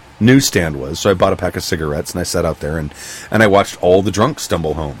newsstand was, so I bought a pack of cigarettes and I sat out there and I watched all the drunks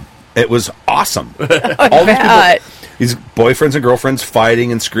stumble home. It was awesome. All these people, these boyfriends and girlfriends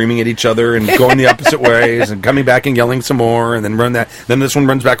fighting and screaming at each other and going the opposite ways and coming back and yelling some more, and then then this one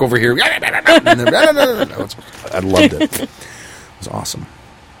runs back over here. And then, I loved it. It was awesome.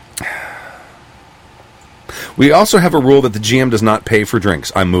 We also have a rule that the GM does not pay for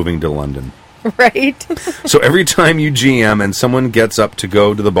drinks. I'm moving to London. Right? So every time you GM and someone gets up to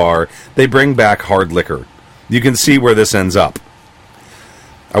go to the bar, they bring back hard liquor. You can see where this ends up.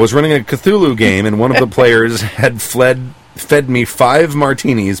 I was running a Cthulhu game, and one of the players had fed me 5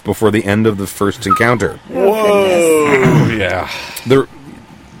 martinis before the end of the first encounter. Whoa. Yeah.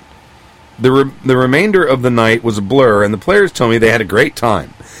 The remainder of the night was a blur, and the players told me they had a great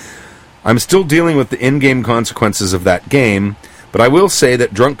time. I'm still dealing with the in-game consequences of that game, but I will say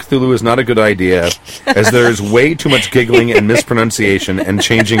that Drunk Cthulhu is not a good idea, as there is way too much giggling and mispronunciation and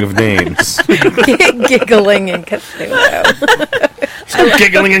changing of names. Giggling in Cthulhu. Still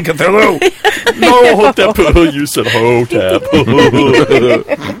giggling in Cthulhu! No, Hotep. You said Hotep.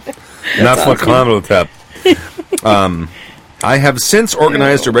 Not for Hotep. I have since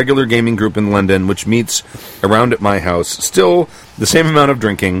organized a regular gaming group in London, which meets around at my house. Still the same amount of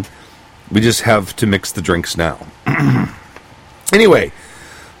drinking. We just have to mix the drinks now. Anyway,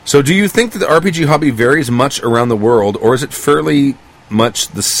 so do you think that the RPG hobby varies much around the world, or is it fairly much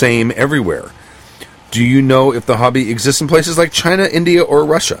the same everywhere? Do you know if the hobby exists in places like China, India, or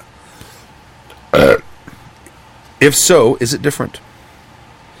Russia? If so, is it different?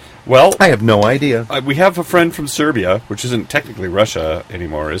 Well, I have no idea. we have a friend from Serbia, which isn't technically Russia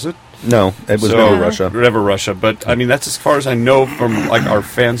anymore, is it? No, it was So- never Russia. Never Russia, but I mean that's as far as I know from like our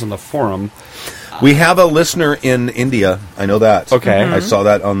fans on the forum. We have a listener in India. I know that. Okay. I saw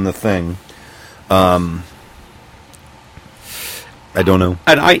that on the thing. I don't know.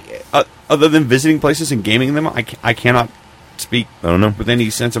 And I, other than visiting places and gaming them, I cannot speak. I don't know. With any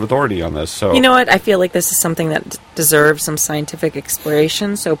sense of authority on this. So You know what? I feel like this is something that deserves some scientific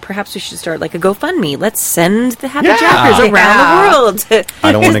exploration. So perhaps we should start like a GoFundMe. Let's send the Happy Yeah. Jackers around the world.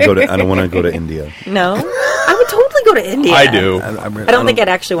 I don't want to go to. I don't want to go to India. No, I would totally go to India. I do. I don't think I'd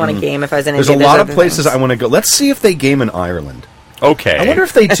actually want to game if I was in There's India. a lot of other places things. I want to go. Let's see if they game in Ireland. Okay. I wonder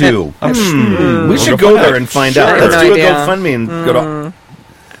if they do. We should go go find there out. and find Sure. out. I have Let's no do idea. a GoFundMe and go to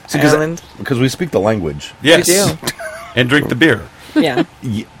Ireland. because we speak the language. Yes. We do. And drink the beer. Yeah.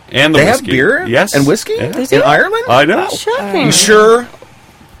 And the They whiskey. have beer Yes. and whiskey Yeah. They do? in Ireland. I know. Shocking. You sure?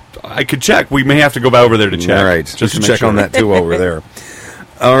 I could check. We may have to go over there to check. All right, Just just to make check sure. on that too while we're there.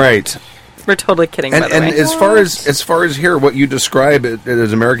 All right, We're totally kidding, by and the way. as far as here, what you describe it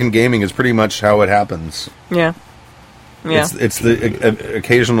as American gaming is pretty much how it happens. Yeah. Yeah. It's the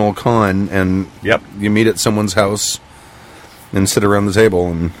occasional con, and Yep. you meet at someone's house and sit around the table,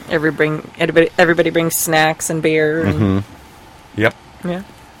 and Everybody brings snacks and beer. And, Yep. yeah.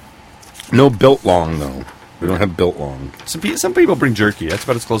 no built long though. We don't have built long. Some people bring jerky. That's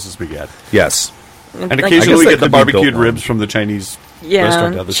about as close as we get. Yes, And Like- occasionally we that get the could be built barbecued on. ribs from the Chinese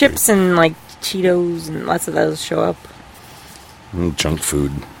restaurant Yeah. down the Chips street. and like Cheetos and lots of those show up. junk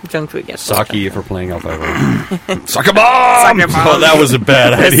food. Junk food gets Sake if we're playing Alpha. Suck bomb. Oh, that was a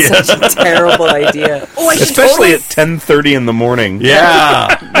bad idea. Such a terrible idea. Oh, I should Especially totally- at 10:30 in the morning. Yeah.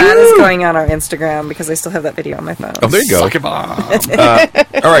 that is going on our Instagram because I still have that video on my phone. Oh, there you go. Suck it bomb.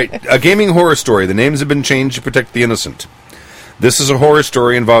 All right, a gaming horror story. The names have been changed to protect the innocent. This is a horror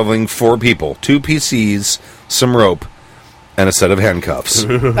story involving 4 people, 2 PCs, some rope, and a set of handcuffs.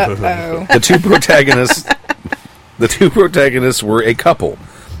 Uh-oh. The two protagonists were a couple.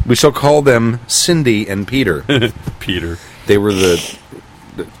 We shall call them Cindy and Peter. Peter. They were the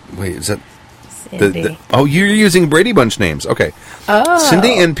wait, is that Cindy. oh, you're using Brady Bunch names. Okay.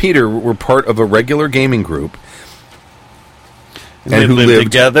 Cindy and Peter were part of a regular gaming group. And they lived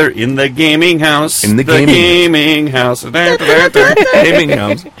together in the gaming house. In the gaming house. gaming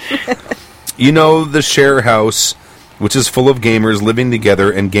house. You know, the share house, which is full of gamers living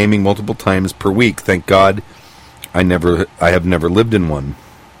together and gaming multiple times per week. Thank God I have never lived in one.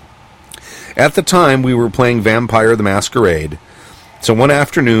 At the time, we were playing Vampire the Masquerade. So one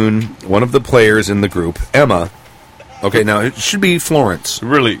afternoon, one of the players in the group, Emma, okay, now it should be Florence,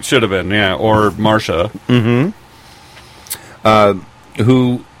 Really should have been, yeah. Or Marsha.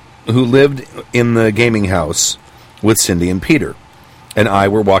 who lived in the gaming house with Cindy and Peter. And I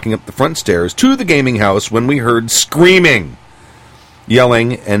were walking up the front stairs to the gaming house when we heard screaming,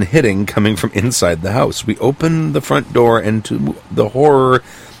 yelling, and hitting coming from inside the house. We opened the front door, and to the horror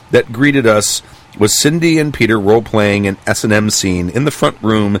that greeted us was Cindy and Peter role-playing an S&M scene in the front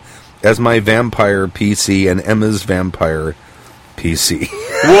room as my vampire PC and Emma's vampire PC.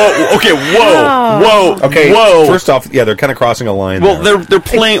 Whoa. Okay, whoa. Okay, Whoa. first off, yeah, they're kind of crossing a line Well, there. they're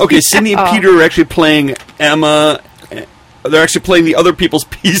playing. Okay, Cindy and Peter are actually playing Emma. They're actually playing the other people's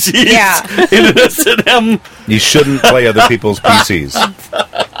PCs. Yeah. In an S&M. You shouldn't play other people's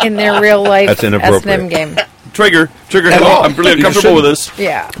PCs. In their real life That's inappropriate. S&M game. Trigger. At Hello. all. I'm really You uncomfortable with shouldn't. this.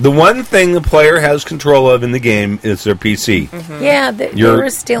 Yeah. The one thing the player has control of in the game is their PC. Yeah, they were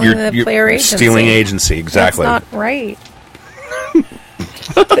stealing the player agency. Stealing agency, exactly. That's not right.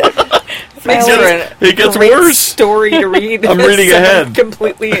 Makes Well, for a It gets great worse. story to read. I'm reading Someone ahead.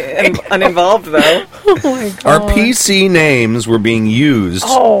 Completely uninvolved, though. Our PC names were being used.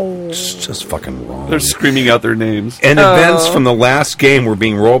 Oh. It's just fucking wrong. They're screaming out their names. And events from the last game were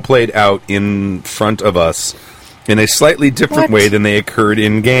being role-played out in front of us in a slightly different What? way than they occurred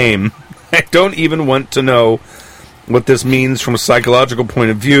in-game. I don't even want to know what this means from a psychological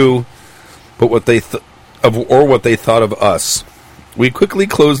point of view, but what they what they thought of us. We quickly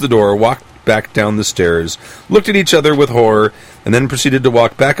closed the door, walked back down the stairs, looked at each other with horror, and then proceeded to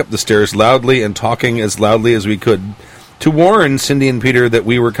walk back up the stairs loudly and talking as loudly as we could to warn Cindy and Peter that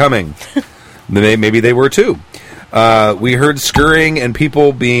we were coming. Maybe they were too. We heard scurrying and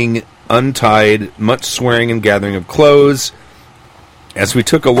people being untied, much swearing and gathering of clothes. As we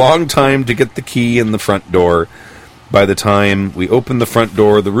took a long time to get the key in the front door, by the time we opened the front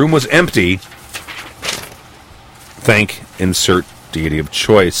door, the room was empty. Thank insert deity of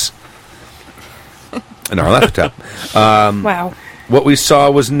choice. In our laptop. Wow. What we saw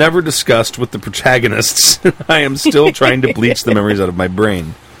was never discussed with the protagonists. I am still trying to bleach the memories out of my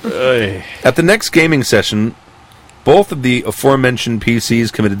brain. At the next gaming session, both of the aforementioned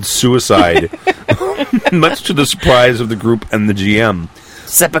PCs committed suicide, much to the surprise of the group and the GM.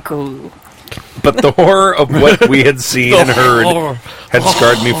 Seppuku. But the horror of what we had seen and heard had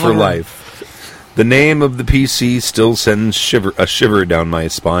scarred me for life. The name of the PC still sends a shiver down my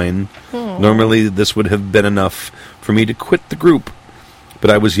spine. Normally, this would have been enough for me to quit the group,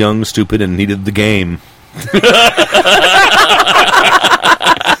 but I was young, stupid, and needed the game.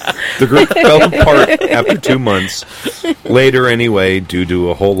 The group fell apart after 2 months. Later, anyway, due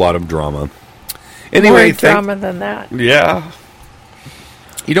to a whole lot of drama. Anyway, More drama than that. Yeah.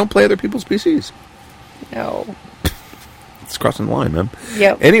 You don't play other people's PCs. No. It's crossing the line, man.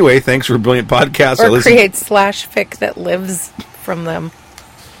 Yep. Anyway, thanks for a brilliant podcast. Or create /fic that lives from them.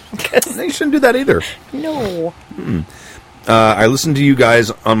 You shouldn't do that either. No. I listen to you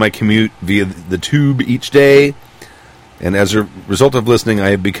guys on my commute via the tube each day, and as a result of listening,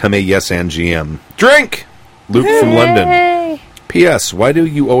 I have become a yes and GM. Drink! Luke from London. Hey. P.S. Why do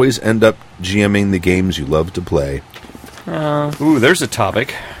you always end up GMing the games you love to play? Ooh, there's a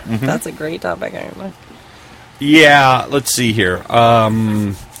topic. That's a great topic. I don't know. Yeah, let's see here. I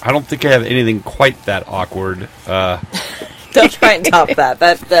don't think I have anything quite that awkward. Don't try and top that.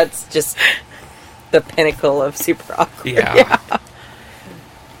 That's just the pinnacle of super awkward. Yeah.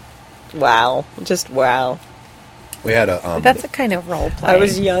 Wow. Just wow. We had a... That's a kind of role play. I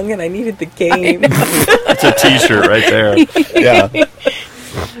was young and I needed the game. It's a t-shirt right there. yeah.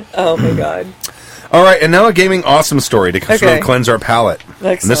 Oh my god. All right, and now a gaming awesome story to sort Okay. of cleanse our palate.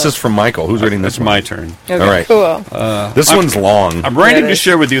 Excellent. And this is from Michael. Who's reading this It's one? my turn. All right. Cool. This one's long. I'm writing Yeah, it to is.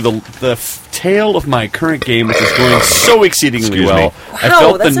 share with you the tale of my current game, which is going so exceedingly Excuse well. me. I Wow,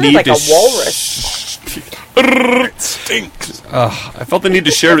 felt that the sounded need like to a walrus. It stinks. I felt the need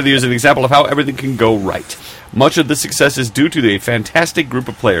to share with you as an example of how everything can go right. Much of the success is due to a fantastic group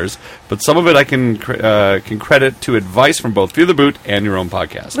of players, but some of it I can credit to advice from both Fear the Boot and your own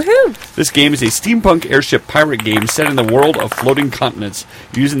podcast. Woohoo! This game is a steampunk airship pirate game set in the world of floating continents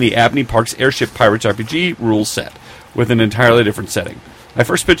using the Abney Parks Airship Pirates RPG rule set, with an entirely different setting. I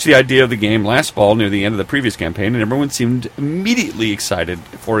first pitched the idea of the game last fall near the end of the previous campaign, and everyone seemed immediately excited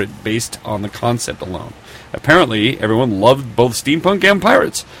for it based on the concept alone. Apparently, everyone loved both steampunk and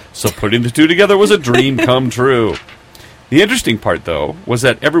pirates, so putting the two together was a dream come true. The interesting part, though, was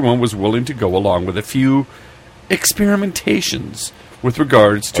that everyone was willing to go along with a few experimentations with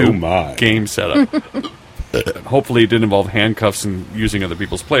regards to Oh my. game setup. Hopefully it didn't involve handcuffs and using other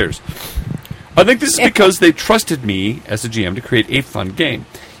people's players. I think this is because they trusted me as a GM to create a fun game,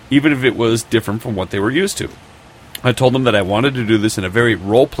 even if it was different from what they were used to. I told them that I wanted to do this in a very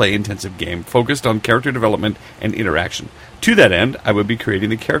role-play intensive game focused on character development and interaction. To that end, I would be creating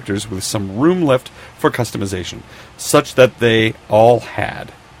the characters with some room left for customization, such as they all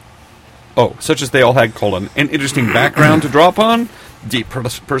had, an interesting background to draw upon, deep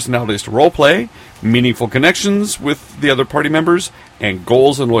personalities to roleplay, meaningful connections with the other party members, and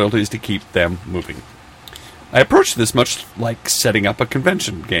goals and loyalties to keep them moving. I approached this much like setting up a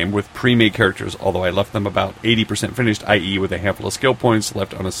convention game with pre-made characters, although I left them about 80% finished, i.e. with a handful of skill points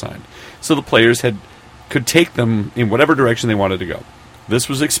left unassigned, so the players could take them in whatever direction they wanted to go. This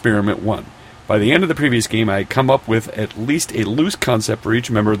was experiment 1. By the end of the previous game, I had come up with at least a loose concept for each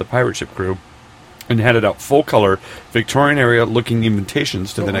member of the pirate ship crew, and handed out full-color, Victorian-era-looking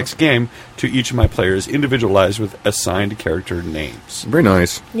invitations to the next game to each of my players, individualized with assigned character names. Very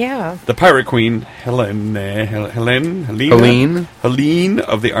nice. Yeah. The Pirate Queen, Helene of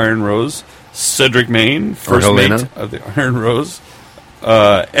the Iron Rose, Cedric Main, first Helena. mate of the Iron Rose,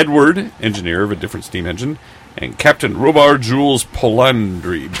 Edward, engineer of a different steam engine, and Captain Robar Jules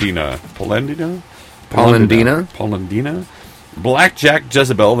Polendina, Blackjack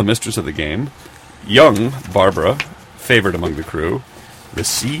Jezebel, the mistress of the game, young Barbara, favored among the crew. The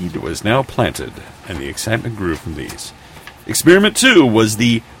seed was now planted, and the excitement grew from these. Experiment 2 was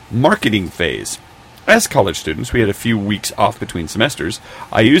the marketing phase. As college students, we had a few weeks off between semesters.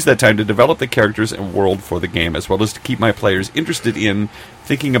 I used that time to develop the characters and world for the game, as well as to keep my players interested in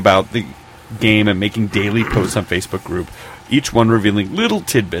thinking about the game and making daily posts on Facebook group, each one revealing little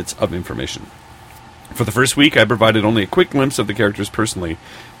tidbits of information. For the first week, I provided only a quick glimpse of the characters personally,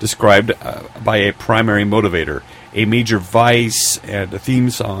 described by a primary motivator, a major vice, and a theme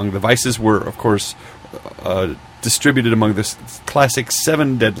song. The vices were, of course, distributed among the classic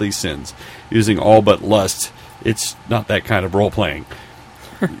 7 deadly sins, using all but lust. It's not that kind of role-playing.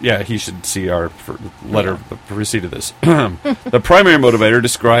 Yeah, he should see our letter that preceded this. The primary motivator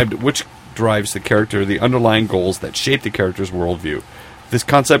described which drives the character, the underlying goals that shape the character's worldview. This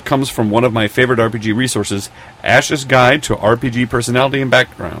concept comes from one of my favorite RPG resources, Ash's Guide to RPG Personality and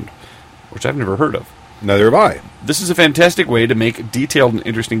Background, which I've never heard of. Neither have I. This is a fantastic way to make detailed and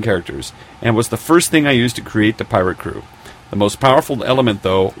interesting characters, and was the first thing I used to create the pirate crew. The most powerful element,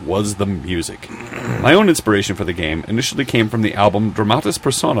 though, was the music. My own inspiration for the game initially came from the album Dramatis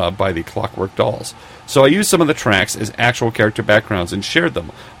Persona by the Clockwork Dolls. So I used some of the tracks as actual character backgrounds and shared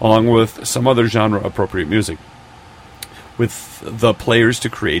them, along with some other genre-appropriate music, with the players to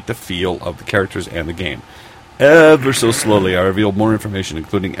create the feel of the characters and the game. Ever so slowly, I revealed more information,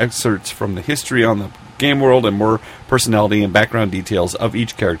 including excerpts from the history on the game world and more personality and background details of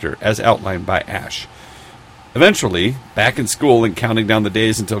each character, as outlined by Ash. Eventually, back in school and counting down the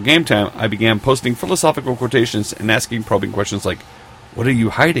days until game time, I began posting philosophical quotations and asking probing questions like, "What are you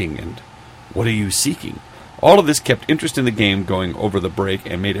hiding?" and "What are you seeking?" All of this kept interest in the game going over the break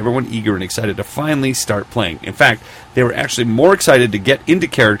and made everyone eager and excited to finally start playing. In fact, they were actually more excited to get into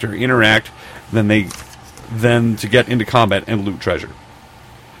character, interact, than to get into combat and loot treasure.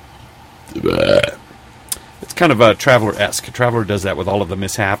 It's kind of Traveler-esque. Traveler does that with all of the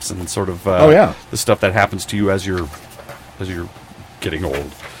mishaps and sort of the stuff that happens to you as you're getting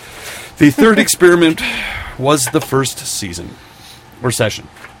old. The third experiment was the first season, or session,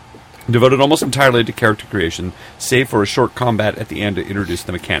 devoted almost entirely to character creation, save for a short combat at the end to introduce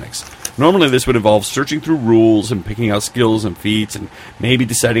the mechanics. Normally this would involve searching through rules and picking out skills and feats and maybe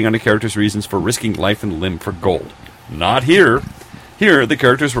deciding on a character's reasons for risking life and limb for gold. Not here. Here, the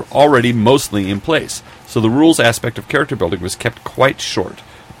characters were already mostly in place, so the rules aspect of character building was kept quite short.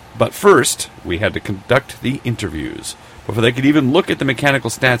 But first, we had to conduct the interviews. Before they could even look at the mechanical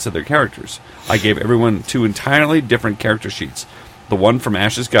stats of their characters, I gave everyone 2 entirely different character sheets. The one from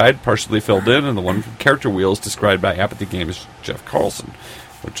Ash's Guide, partially filled in, and the one from Character Wheels, described by Apathy Games' Jeff Carlson,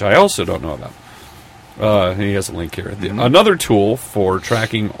 which I also don't know about. He has a link here. Another tool for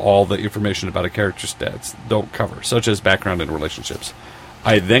tracking all the information about a character's stats don't cover, such as background and relationships.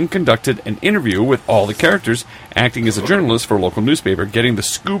 I then conducted an interview with all the characters, acting as a journalist for a local newspaper, getting the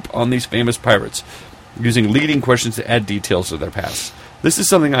scoop on these famous pirates, using leading questions to add details to their past. This is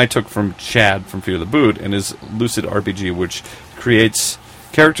something I took from Chad from Fear the Boot and his Lucid RPG, which creates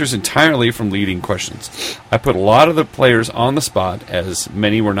characters entirely from leading questions. I put a lot of the players on the spot, as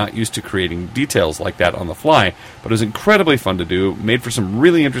many were not used to creating details like that on the fly, but it was incredibly fun to do, made for some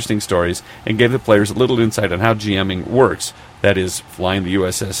really interesting stories, and gave the players a little insight on how GMing works. That is, flying the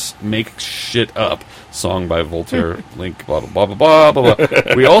USS Make Shit Up, song by Voltaire, link, blah, blah, blah, blah, blah,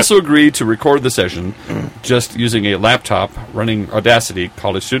 blah. We also agreed to record the session just using a laptop running Audacity,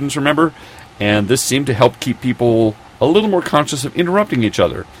 college students, remember? And this seemed to help keep people a little more conscious of interrupting each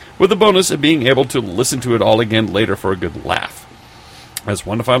other, with the bonus of being able to listen to it all again later for a good laugh. As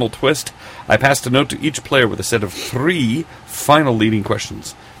one final twist, I passed a note to each player with a set of 3 final leading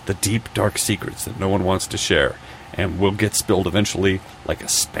questions, the deep, dark secrets that no one wants to share, and will get spilled eventually like a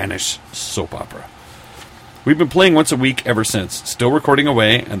Spanish soap opera. We've been playing once a week ever since, still recording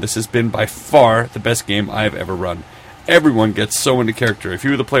away, and this has been by far the best game I've ever run. Everyone gets so into character. A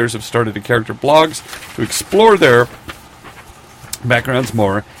few of the players have started character blogs to explore their backgrounds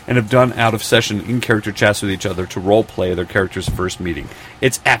more, and have done out-of-session in-character chats with each other to role-play their character's first meeting.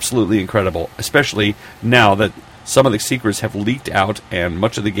 It's absolutely incredible, especially now that some of the secrets have leaked out and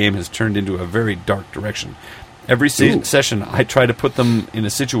much of the game has turned into a very dark direction. Every session, I try to put them in a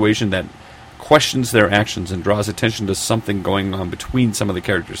situation that questions their actions and draws attention to something going on between some of the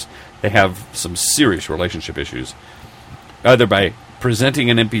characters. They have some serious relationship issues, either by presenting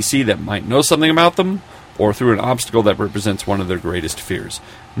an NPC that might know something about them, or through an obstacle that represents one of their greatest fears.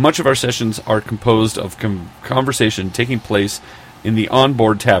 Much of our sessions are composed of conversation taking place in the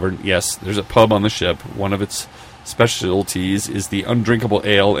onboard tavern. Yes, there's a pub on the ship. One of its specialties is the undrinkable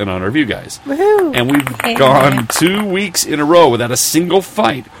ale in honor of you guys. Woohoo! And we've gone 2 weeks in a row without a single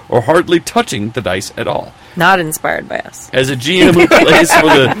fight or hardly touching the dice at all. Not inspired by us. As a GM who plays for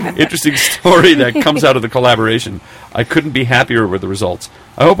the interesting story that comes out of the collaboration, I couldn't be happier with the results.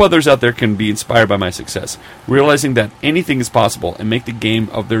 I hope others out there can be inspired by my success, realizing that anything is possible and make the game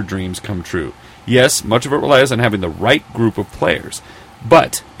of their dreams come true. Yes, much of it relies on having the right group of players,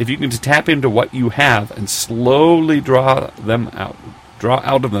 but if you can tap into what you have and slowly draw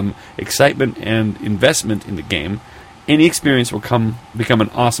out of them excitement and investment in the game, any experience will become an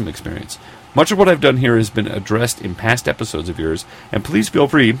awesome experience. Much of what I've done here has been addressed in past episodes of yours, and please feel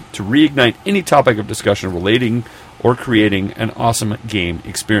free to reignite any topic of discussion relating or creating an awesome game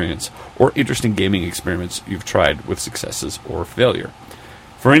experience, or interesting gaming experiments you've tried with successes or failure.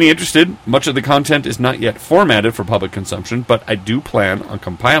 For any interested, much of the content is not yet formatted for public consumption, but I do plan on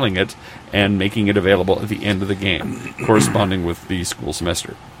compiling it and making it available at the end of the game, corresponding with the school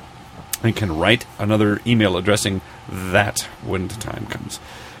semester. I can write another email addressing that when the time comes.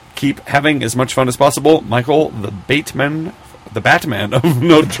 Keep having as much fun as possible. Michael the Bateman the Batman of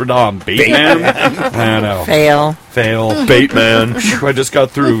Notre Dame. Bateman? I know. Fail. Bateman. I just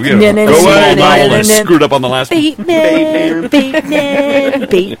got through, No, no, go no, away, no, novel no, and no. screwed up on the last one. Bateman.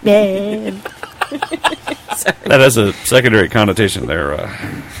 Bateman. That has a secondary connotation there.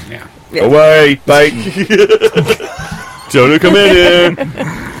 Yeah. Away, bite. Jonah, come in here.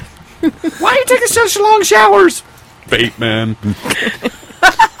 Why are you taking such long showers? Bateman.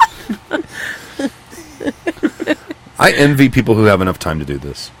 I envy people who have enough time to do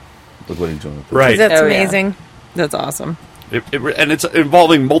this. Look what he's doing. Right. That's Oh, yeah. amazing. That's awesome. And it's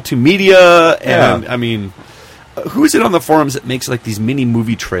involving multimedia, and Yeah. I mean, who is it on the forums that makes like these mini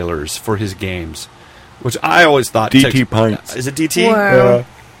movie trailers for his games? Which I always thought DT Pints. Is it DT? Wow.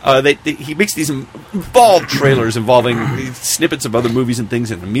 He makes these involved trailers involving these snippets of other movies and things,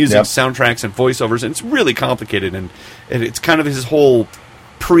 and the music, Yep. soundtracks, and voiceovers, and it's really complicated, and it's kind of his whole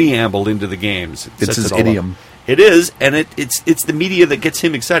preamble into the games. It It's sets his it all up. idiom. It is, and it's the media that gets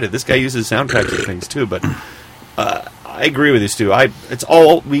him excited. This guy uses soundtracks and things too, but I agree with you, Stu. It's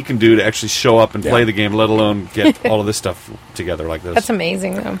all we can do to actually show up and play the game, let alone get all of this stuff together like this. That's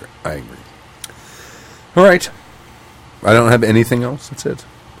amazing, though. I agree. All right. I don't have anything else. That's it.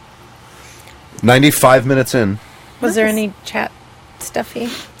 95 minutes in. Was there any chat stuffy?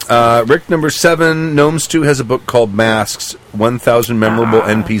 Rick, number 7, Gnomes 2 has a book called Masks, 1,000 Memorable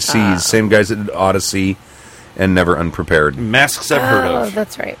NPCs. Same guys that did Odyssey and Never Unprepared. Masks I've heard Oh, of.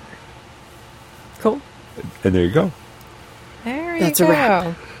 that's right. Cool. And there you go. There That's you a go.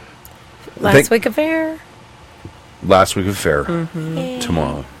 wrap. Last week of air. Last week of fair.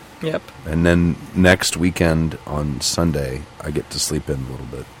 Tomorrow. Yep. And then next weekend on Sunday, I get to sleep in a little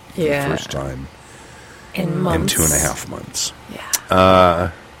bit for Yeah. the first time In in months. 2.5 months. Yeah.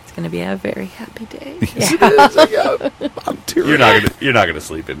 It's going to be a very happy day. I'm tearing You're not gonna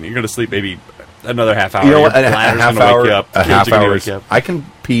sleep in. You're gonna sleep maybe another half hour. You know Your what? A bladder's half gonna hour. wake you up. A Kids half are gonna hour. wake you up. I can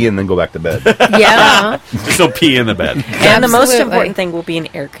pee and then go back to bed. Yeah. Just don't pee in the bed. And the most Absolutely. important thing will be an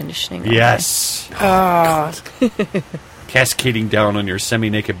air conditioning. on Yes. Oh. Cascading down on your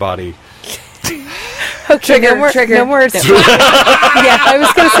semi-naked body. Okay, Trigger, no more, trigger. No more. Yeah, I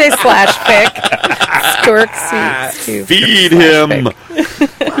was going to say slash pick. Stork seats too. Feed him.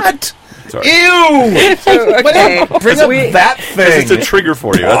 What? Sorry. Ew! there. Okay. Bring up that It's a thing. trigger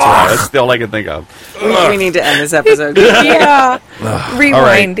for you. That's why. That's all I can think of. We need to end this episode. Yeah.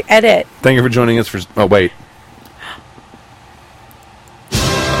 Rewind. Edit. Thank you for joining us for... Oh, wait.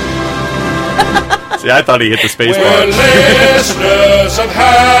 See, I thought he hit the space We're bar. listeners of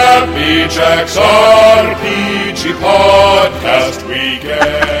Happy Jack's RPG Podcast. We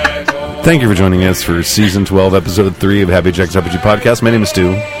get on. Thank you for joining us for Season 12, Episode 3 of Happy Jack's RPG Podcast. My name is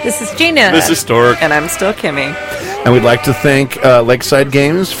Stu. This is Gina. This is Stork. And I'm still Kimmy. And we'd like to thank Lakeside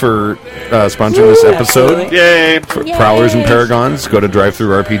Games for sponsoring this episode. absolutely. Yay. For Prowlers and Paragons, go to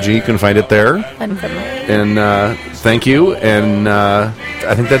DriveThruRPG. You can find it there. And thank you. And I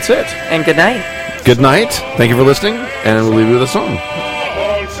think that's it. And good night. Good night. Thank you for listening. And we'll leave you with a song.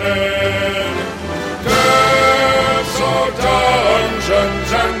 Curse of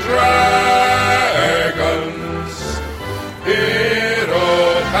Dungeons and Dragons, hero,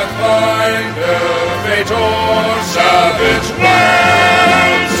 pathfinder, fate or savage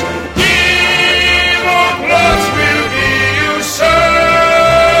lands, evil plots will be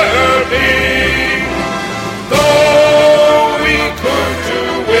usurping, though we could do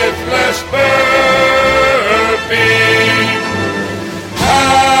with less burping.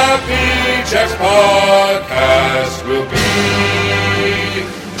 Happy Jack's podcast will be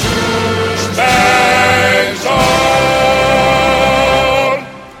douchebags on.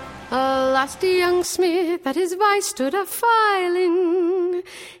 A lusty young smith at his vice stood a-filing,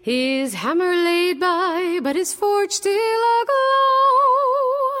 his hammer laid by, but his forge still aglow.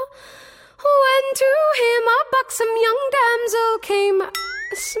 When to him a buxom young damsel came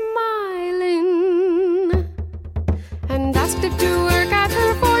smiling, and asked if to work at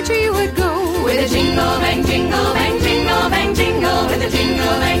her forge he would go. With a jingle bang jingle bang jingle bang jingle, with a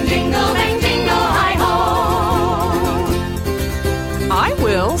jingle bang jingle bang jingle, hi-ho. I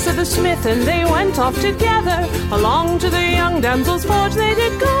will, said the smith, and they went off together. Along to the young damsel's forge they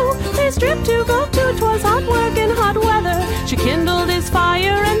did go. They stripped to go to, 'twas hot work in hot weather. She kindled his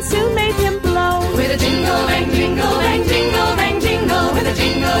fire and soon made him blow. With a jingle bang jingle bang jingle bang jingle, with a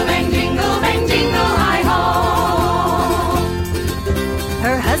jingle bang jingle bang jingle, hi-ho.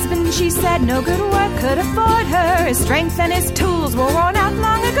 Her husband, she said, no good work could afford her. His strength and his tools were worn out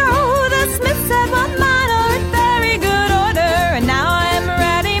long ago. The smith said, well, mine are in very good order, and now I am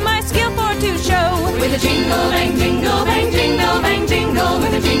ready my skill for to show. With a jingle bang jingle bang jingle bang jingle,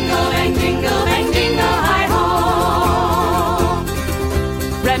 with a jingle bang jingle bang jingle, hi-ho.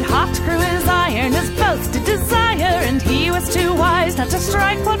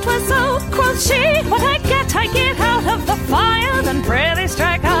 quite what was so. Quoth she, what I get out of the fire. Then prithee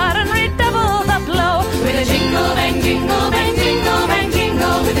strike out and redouble the blow. With a jingle bang, jingle bang, jingle bang,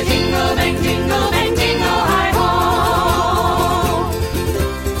 jingle. With a jingle bang, jingle bang, jingle, hi-ho.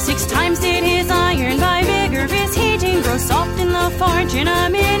 6 times did his iron by vigorous heating grow soft in the forge in a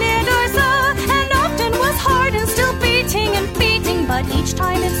minute or so. And often was hard and still beating and beating, but each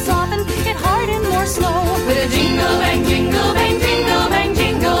time it softened, it hardened more slow. With a jingle bang, jingle bang, jingle bang,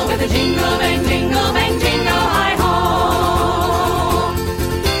 jingle. With a jingle bang, jingle bang, jingle, hi-ho.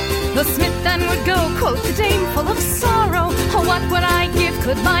 The smith then would go, quoth the dame full of sorrow. Oh, what would I give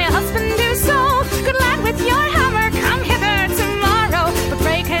could my husband do so? Good lad, with your hammer come hither tomorrow, but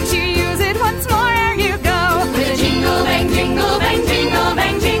pray can't you use it once more ere you go? With a jingle bang, jingle bang, jingle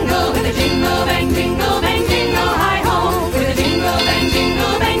bang, jingle. With a jingle bang, jingle bang, jingle, hi-ho. With a jingle bang,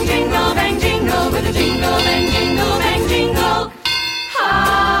 jingle bang, jingle bang, jingle. With a jingle bang, jingle bang, jingle,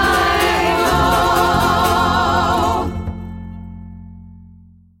 hi-ho.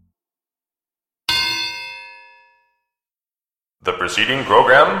 The preceding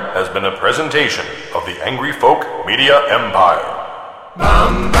program has been a presentation of the Angry Folk Media Empire.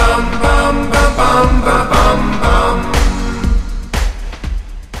 Bum, bum, bum, bum, bum, bum, bum.